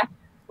Rica.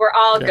 We're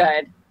all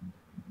good.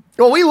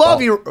 Well, we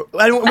love you. The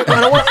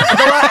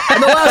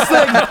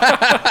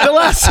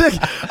last thing,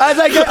 as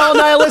I get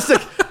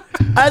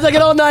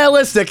all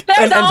nihilistic.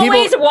 There's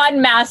always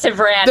one massive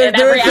rant in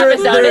every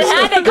episode. It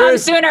had to come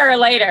sooner or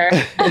later.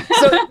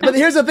 But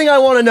here's the thing I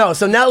want to know.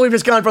 So now that we've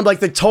just gone from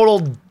like the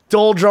total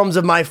doldrums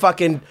of my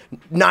fucking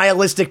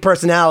nihilistic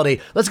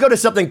personality, let's go to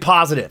something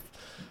positive.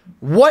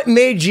 What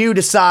made you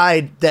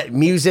decide that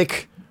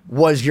music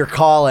was your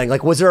calling?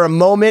 Like, was there a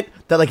moment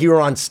that like you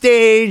were on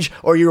stage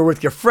or you were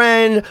with your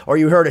friend or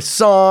you heard a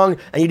song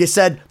and you just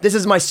said, this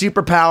is my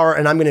superpower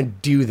and I'm going to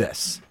do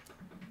this?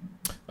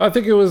 I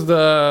think it was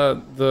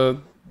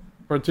the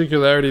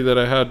particularity that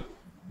I had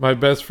my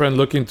best friend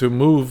looking to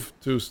move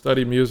to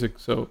study music.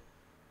 So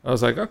I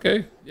was like,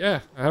 okay,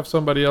 I have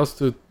somebody else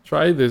to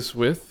try this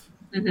with.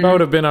 Mm-hmm. If I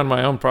would have been on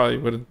my own, probably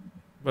would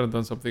have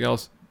done something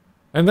else.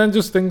 And then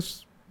just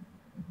things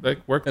like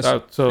worked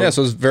out. So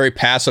so it was very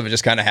passive. It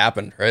just kind of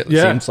happened, right?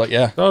 It seems like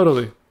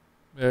totally.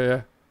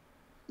 Yeah.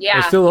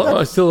 I still owe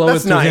it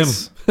to him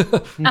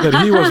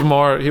that he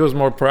was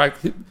more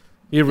proactive.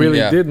 He really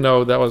did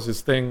know that was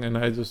his thing, and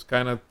I just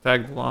kind of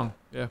tagged along.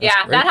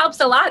 Yeah, that helps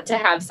a lot to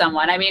have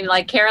someone. I mean,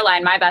 like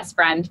Caroline, my best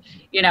friend,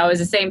 is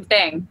the same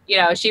thing.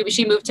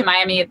 She moved to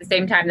Miami at the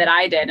same time that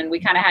I did, and we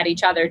kind of had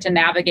each other to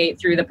navigate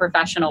through the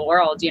professional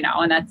world,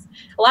 and that's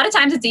a lot of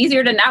times it's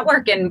easier to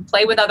network and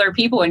play with other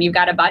people when you've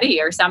got a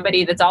buddy or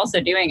somebody that's also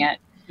doing it.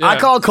 Yeah. I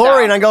call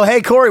Corey and I go,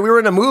 hey, Corey, we were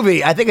in a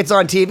movie. I think it's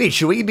on TV.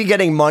 Should we be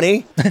getting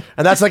money?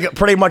 And that's like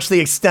pretty much the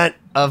extent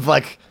of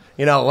like,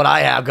 what I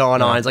have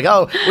going on. It's like,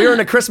 oh, we were in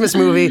a Christmas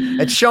movie.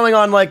 It's showing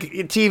on like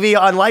TV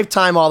on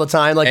Lifetime all the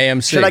time. Like,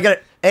 AMC. Should I get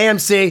it?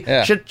 AMC.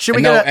 Yeah. Should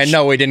we get it? And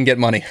no, we didn't get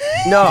money.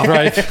 No.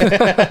 Right.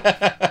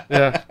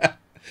 Yeah.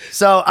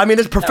 So, I mean,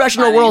 this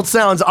professional world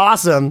sounds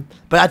awesome,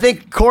 but I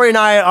think Corey and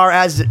I are,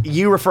 as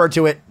you refer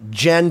to it,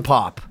 Gen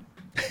Pop.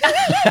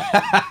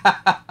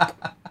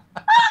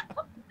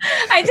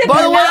 I did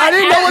By the way, not I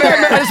didn't know what that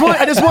ever.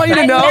 meant. I just want you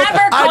to know. I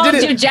never called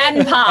didn't. you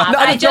Gen Pop. No,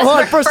 I just hold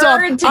on, first off,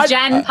 referred to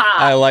Gen Pop.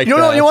 I like You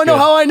that. know, you want to know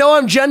That's how I know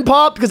I'm Gen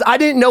Pop? Because I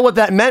didn't know what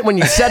that meant when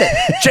you said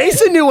it.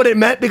 Jason knew what it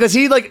meant because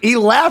he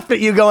laughed at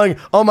you going,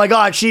 "Oh my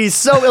God, she's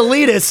so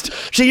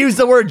elitist. She used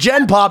the word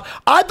Gen Pop."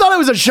 I thought it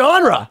was a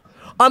genre.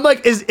 I'm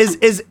like,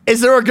 is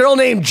there a girl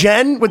named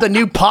Jen with a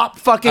new pop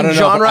fucking I don't know.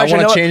 genre? I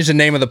want to change the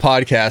name of the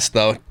podcast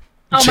though.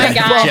 Oh my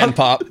God. Gen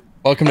Pop.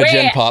 Welcome to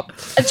Gen Pop.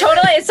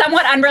 Totally, it's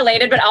somewhat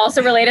unrelated, but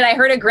also related. I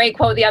heard a great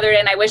quote the other day,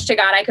 and I wish to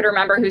God I could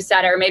remember who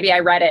said it, or maybe I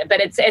read it.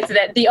 But it's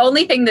that the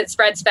only thing that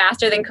spreads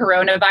faster than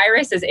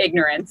coronavirus is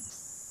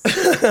ignorance.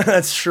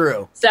 That's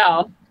true.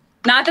 So,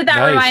 not that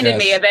Nice, reminded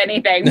me of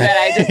anything, but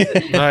I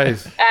just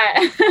Nice.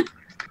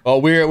 Well,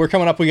 we're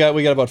coming up. We got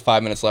about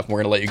 5 minutes left, and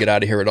we're gonna let you get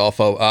out of here,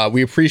 Rodolfo.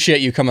 We appreciate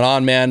you coming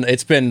on, man.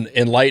 It's been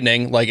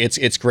enlightening. Like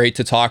it's great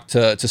to talk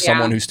to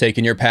someone who's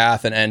taken your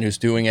path and who's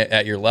doing it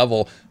at your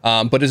level.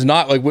 But it's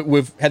not like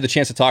we've had the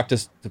chance to talk to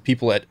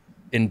people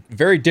in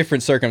very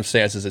different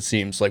circumstances. It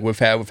seems like we've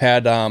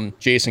had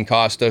Jason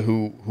Costa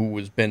who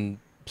has been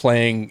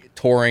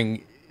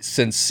touring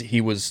since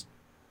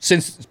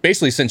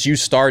you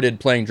started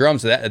playing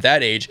drums at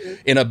that age,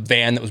 in a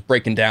van that was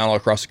breaking down all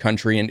across the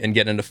country and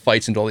getting into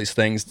fights and all these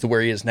things, to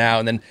where he is now,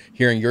 and then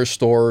hearing your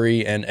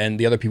story and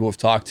the other people we've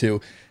talked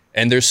to,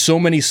 and there's so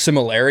many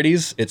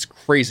similarities. It's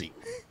crazy.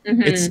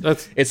 Mm-hmm.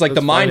 It's like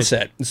the funny.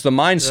 mindset. It's the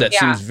mindset Yeah.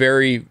 seems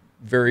very,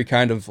 very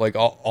kind of like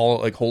all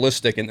like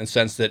holistic in the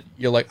sense that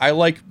you're like, I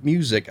like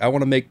music. I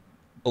want to make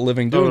a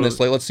living doing this.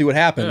 Like, let's see what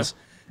happens.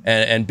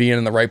 And being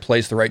in the right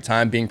place, the right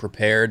time, being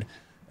prepared,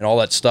 and all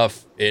that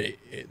stuff.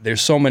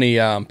 There's so many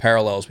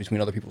parallels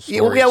between other people's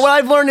stories. Yeah, what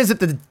I've learned is that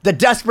the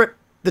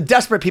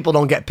desperate people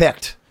don't get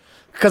picked.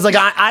 Because like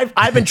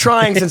I've been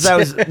trying since I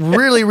was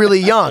really, really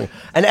young,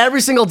 and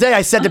every single day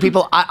I said to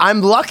people,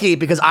 I'm lucky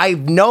because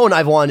I've known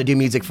I've wanted to do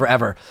music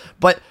forever,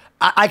 but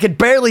I could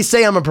barely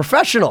say I'm a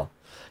professional.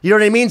 You know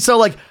what I mean? So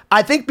like,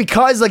 I think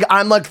because like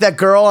I'm like that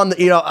girl on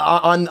the,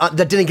 on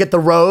that didn't get the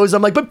rose.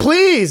 I'm like, but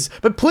please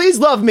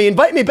love me,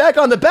 invite me back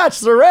on The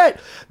Bachelorette.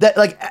 That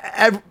like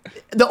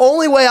the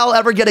only way I'll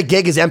ever get a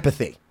gig is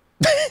empathy.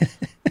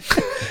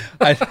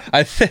 I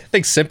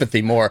think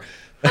sympathy more.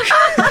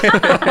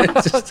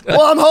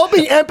 Well, I'm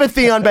hoping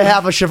empathy on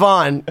behalf of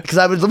Siobhan, because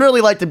I would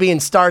really like to be in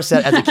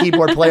Starset as a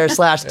keyboard player /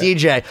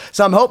 DJ.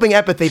 So I'm hoping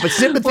empathy, but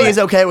sympathy is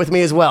okay with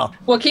me as well.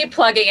 we'll keep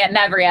plugging it in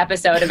every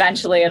episode.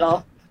 Eventually,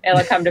 it'll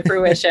come to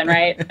fruition,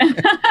 right?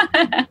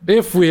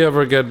 If we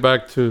ever get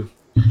back to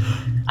the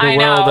I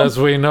world know. as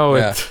we know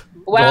Yeah. it.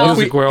 Well, The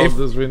music world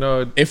as we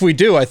know it. If we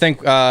do, I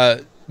think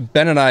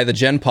Ben and I, the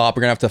Gen Pop,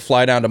 are gonna have to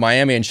fly down to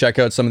Miami and check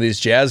out some of these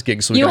jazz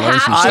gigs so we you can learn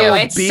some have stuff. I to. will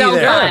It's be so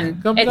there. fun.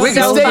 Come It's back. We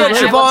can so stay fun.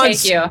 at I will take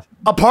Siobhan's you.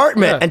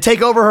 apartment Yeah. and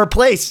take over her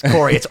place,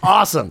 Corey. It's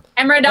awesome.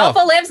 And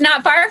Rodolfo lives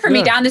not far from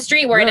me down the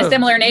street. We're in a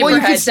similar Well,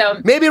 neighborhood. So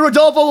maybe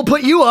Rodolfo will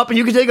put you up and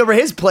you can take over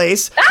his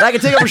place. And I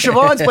can take over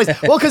Siobhan's place.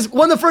 Well, because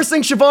one of the first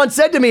things Siobhan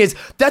said to me is,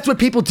 that's what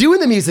people do in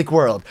the music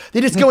world.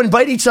 They just go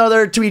invite each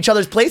other to each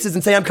other's places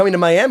and say, I'm coming to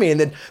Miami. And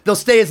then they'll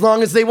stay as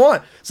long as they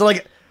want. So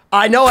like,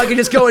 I know I can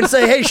just go and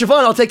say, hey, Siobhan,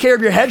 I'll take care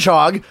of your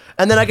hedgehog.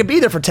 And then I could be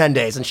there for 10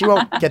 days and she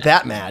won't get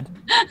that mad.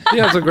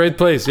 Yeah, it's a great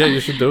place. Yeah,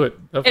 you should do it.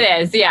 Definitely.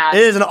 it is, yeah.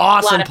 It is an A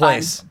awesome lot of fun.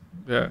 place.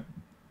 Yeah.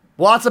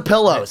 Lots of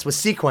pillows with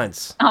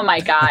sequins. Oh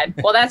my God.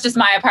 Well, that's just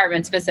my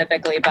apartment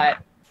specifically, but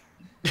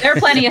there are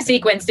plenty of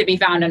sequins to be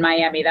found in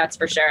Miami, that's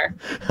for sure.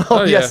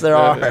 Oh, yes, there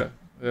are.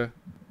 Yeah.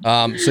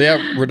 So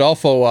yeah,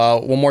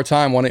 Rodolfo, one more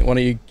time, why don't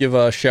you give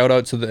a shout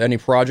out to any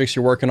projects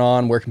you're working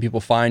on? Where can people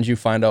find you,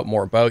 find out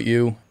more about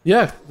you?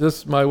 Yeah, this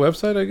is my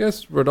website, I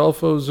guess,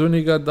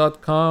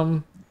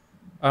 rodolfozuniga.com.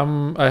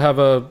 I have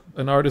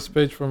an artist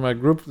page for my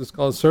group. It's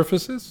called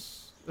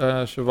Surfaces.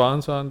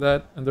 Siobhan's on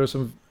that, and there's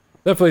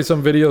definitely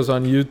some videos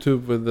on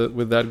YouTube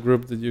with that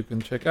group that you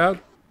can check out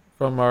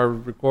from our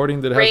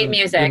recording that Great hasn't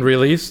music. been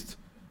released,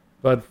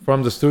 but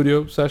from the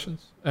studio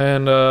sessions.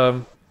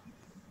 And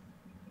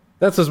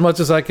that's as much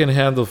as I can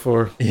handle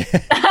for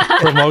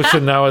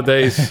promotion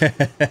nowadays.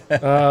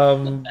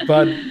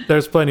 But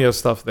there's plenty of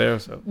stuff there.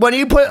 So When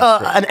you put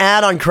an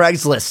ad on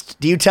Craigslist,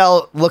 do you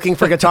tell looking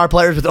for guitar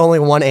players with only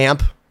one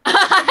amp?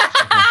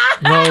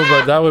 no,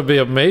 but that would be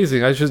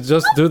amazing. I should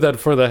just do that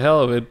for the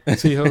hell of it.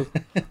 See how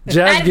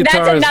jazz That's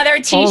guitar is another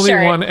only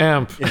t-shirt. one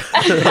amp.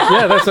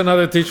 Yeah, that's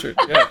another t-shirt.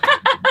 Yeah.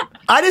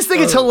 I just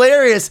think it's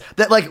hilarious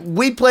that like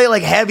we play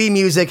like heavy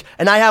music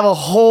and I have a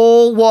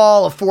whole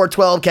wall of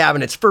 412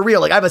 cabinets for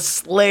real. Like I have a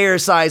Slayer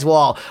size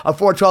wall of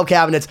 412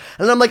 cabinets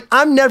and I'm like,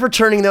 I'm never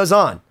turning those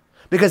on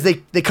because they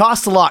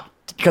cost a lot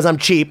because I'm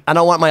cheap. I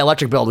don't want my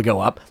electric bill to go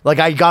up. Like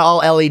I got all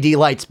LED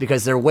lights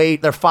because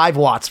they're 5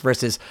 watts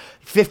versus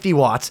 50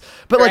 watts.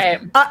 But like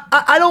Right.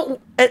 I don't,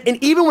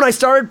 and even when I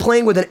started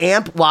playing with an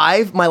amp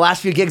live, my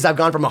last few gigs I've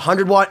gone from a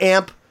 100 watt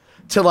amp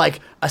to like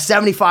a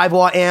 75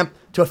 watt amp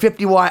to a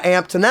 50 watt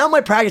amp to now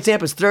my practice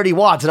amp is 30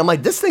 watts. And I'm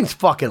like, this thing's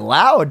fucking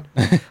loud.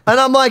 And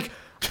I'm like,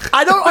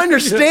 I don't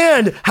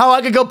understand how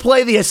I could go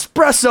play the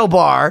espresso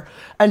bar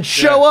and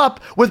show up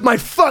with my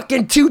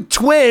fucking 2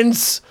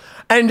 twins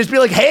and just be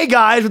like, hey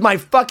guys, with my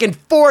fucking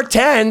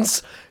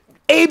 410s,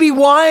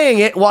 ABYing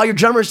it while your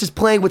drummer is just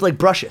playing with like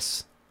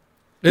brushes.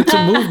 It's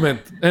a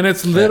movement, and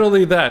it's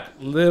literally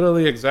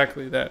literally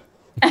exactly that.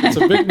 It's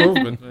a big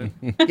movement,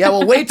 man. Yeah,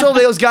 well, wait till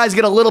those guys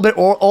get a little bit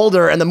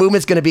older, and the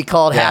movement's going to be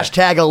called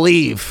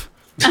 #Aleave.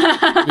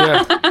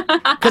 Yeah.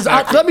 Because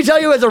let me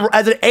tell you,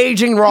 as an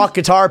aging rock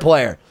guitar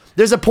player,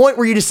 there's a point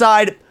where you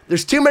decide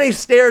there's too many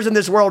stairs in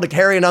this world to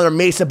carry another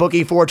Mesa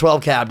Boogie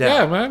 412 cab down.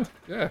 Yeah, man.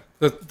 Yeah.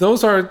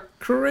 Those are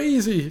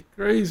crazy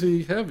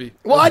heavy.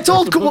 Well, I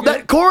told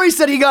that Corey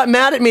said he got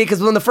mad at me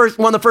because one of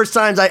the first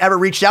times I ever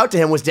reached out to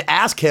him was to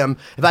ask him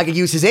if I could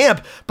use his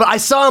amp. But I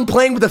saw him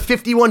playing with a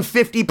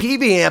 5150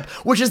 PV amp,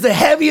 which is the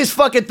heaviest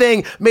fucking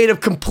thing made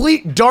of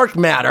complete dark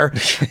matter.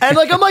 And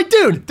like, I'm like,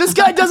 dude, this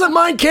guy doesn't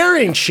mind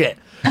carrying shit.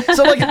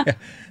 So like,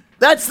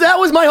 that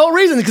was my whole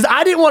reason, because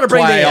I didn't want to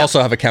bring the amp. I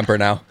also have a Kemper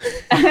now.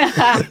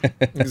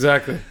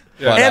 Exactly.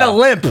 Yeah. But, and a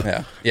limp.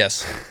 Yeah.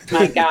 Yes.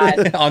 My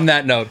God. On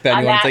that note, Ben,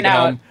 you want to take it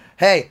home?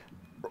 Hey,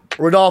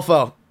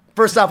 Rodolfo,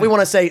 first off, we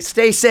want to say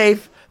stay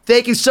safe.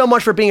 Thank you so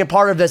much for being a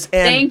part of this.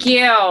 And, thank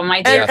you,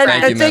 my dear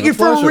friend. And thank you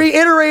for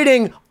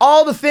reiterating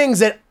all the things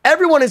that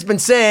everyone has been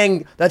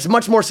saying that's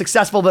much more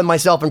successful than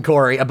myself and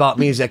Corey about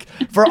music.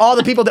 For all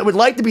the people that would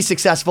like to be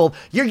successful,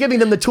 you're giving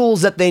them the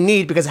tools that they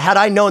need, because had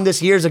I known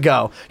this years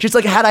ago, just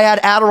like had I had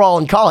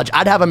Adderall in college,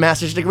 I'd have a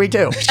master's degree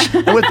too.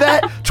 And with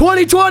that,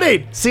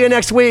 2020, see you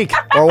next week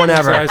or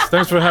whenever. Thanks, guys.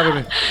 Thanks for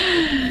having me.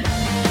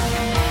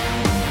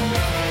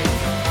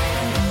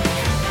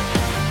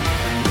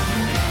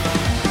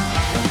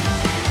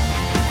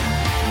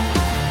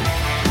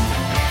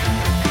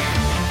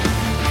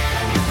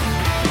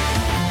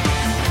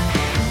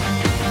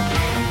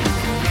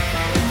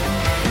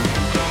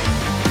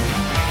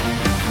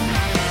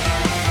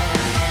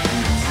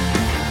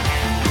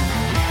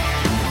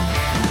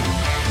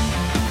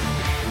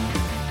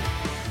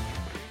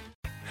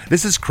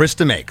 This is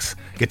Krista Makes,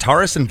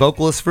 guitarist and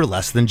vocalist for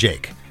Less Than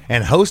Jake,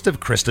 and host of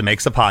Krista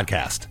Makes a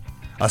Podcast,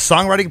 a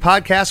songwriting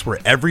podcast where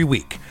every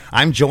week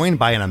I'm joined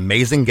by an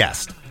amazing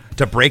guest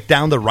to break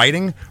down the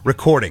writing,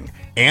 recording,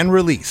 and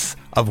release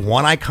of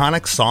one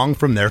iconic song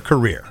from their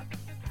career.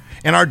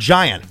 In our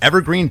giant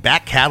evergreen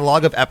back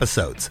catalog of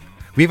episodes,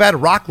 we've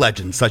had rock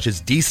legends such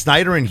as Dee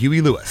Snider and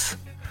Huey Lewis,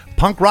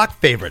 punk rock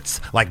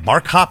favorites like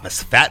Mark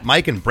Hoppus, Fat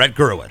Mike, and Brett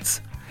Gurewitz,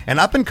 and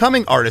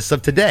up-and-coming artists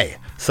of today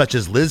such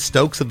as Liz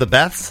Stokes of the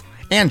Beths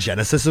and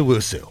Genesis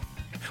Owusu.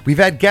 We've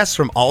had guests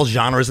from all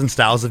genres and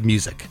styles of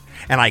music,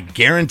 and I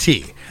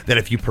guarantee that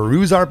if you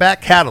peruse our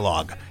back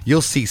catalog,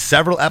 you'll see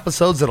several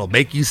episodes that'll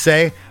make you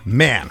say,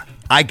 man,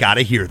 I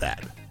gotta hear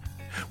that.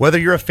 Whether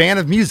you're a fan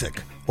of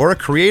music or a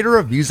creator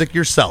of music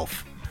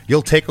yourself,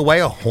 you'll take away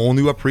a whole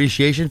new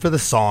appreciation for the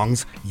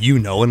songs you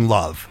know and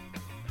love.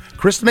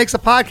 Krista Makes a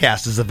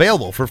Podcast is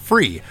available for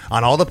free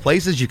on all the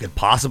places you could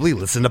possibly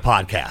listen to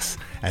podcasts,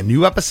 and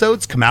new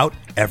episodes come out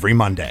every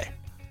Monday.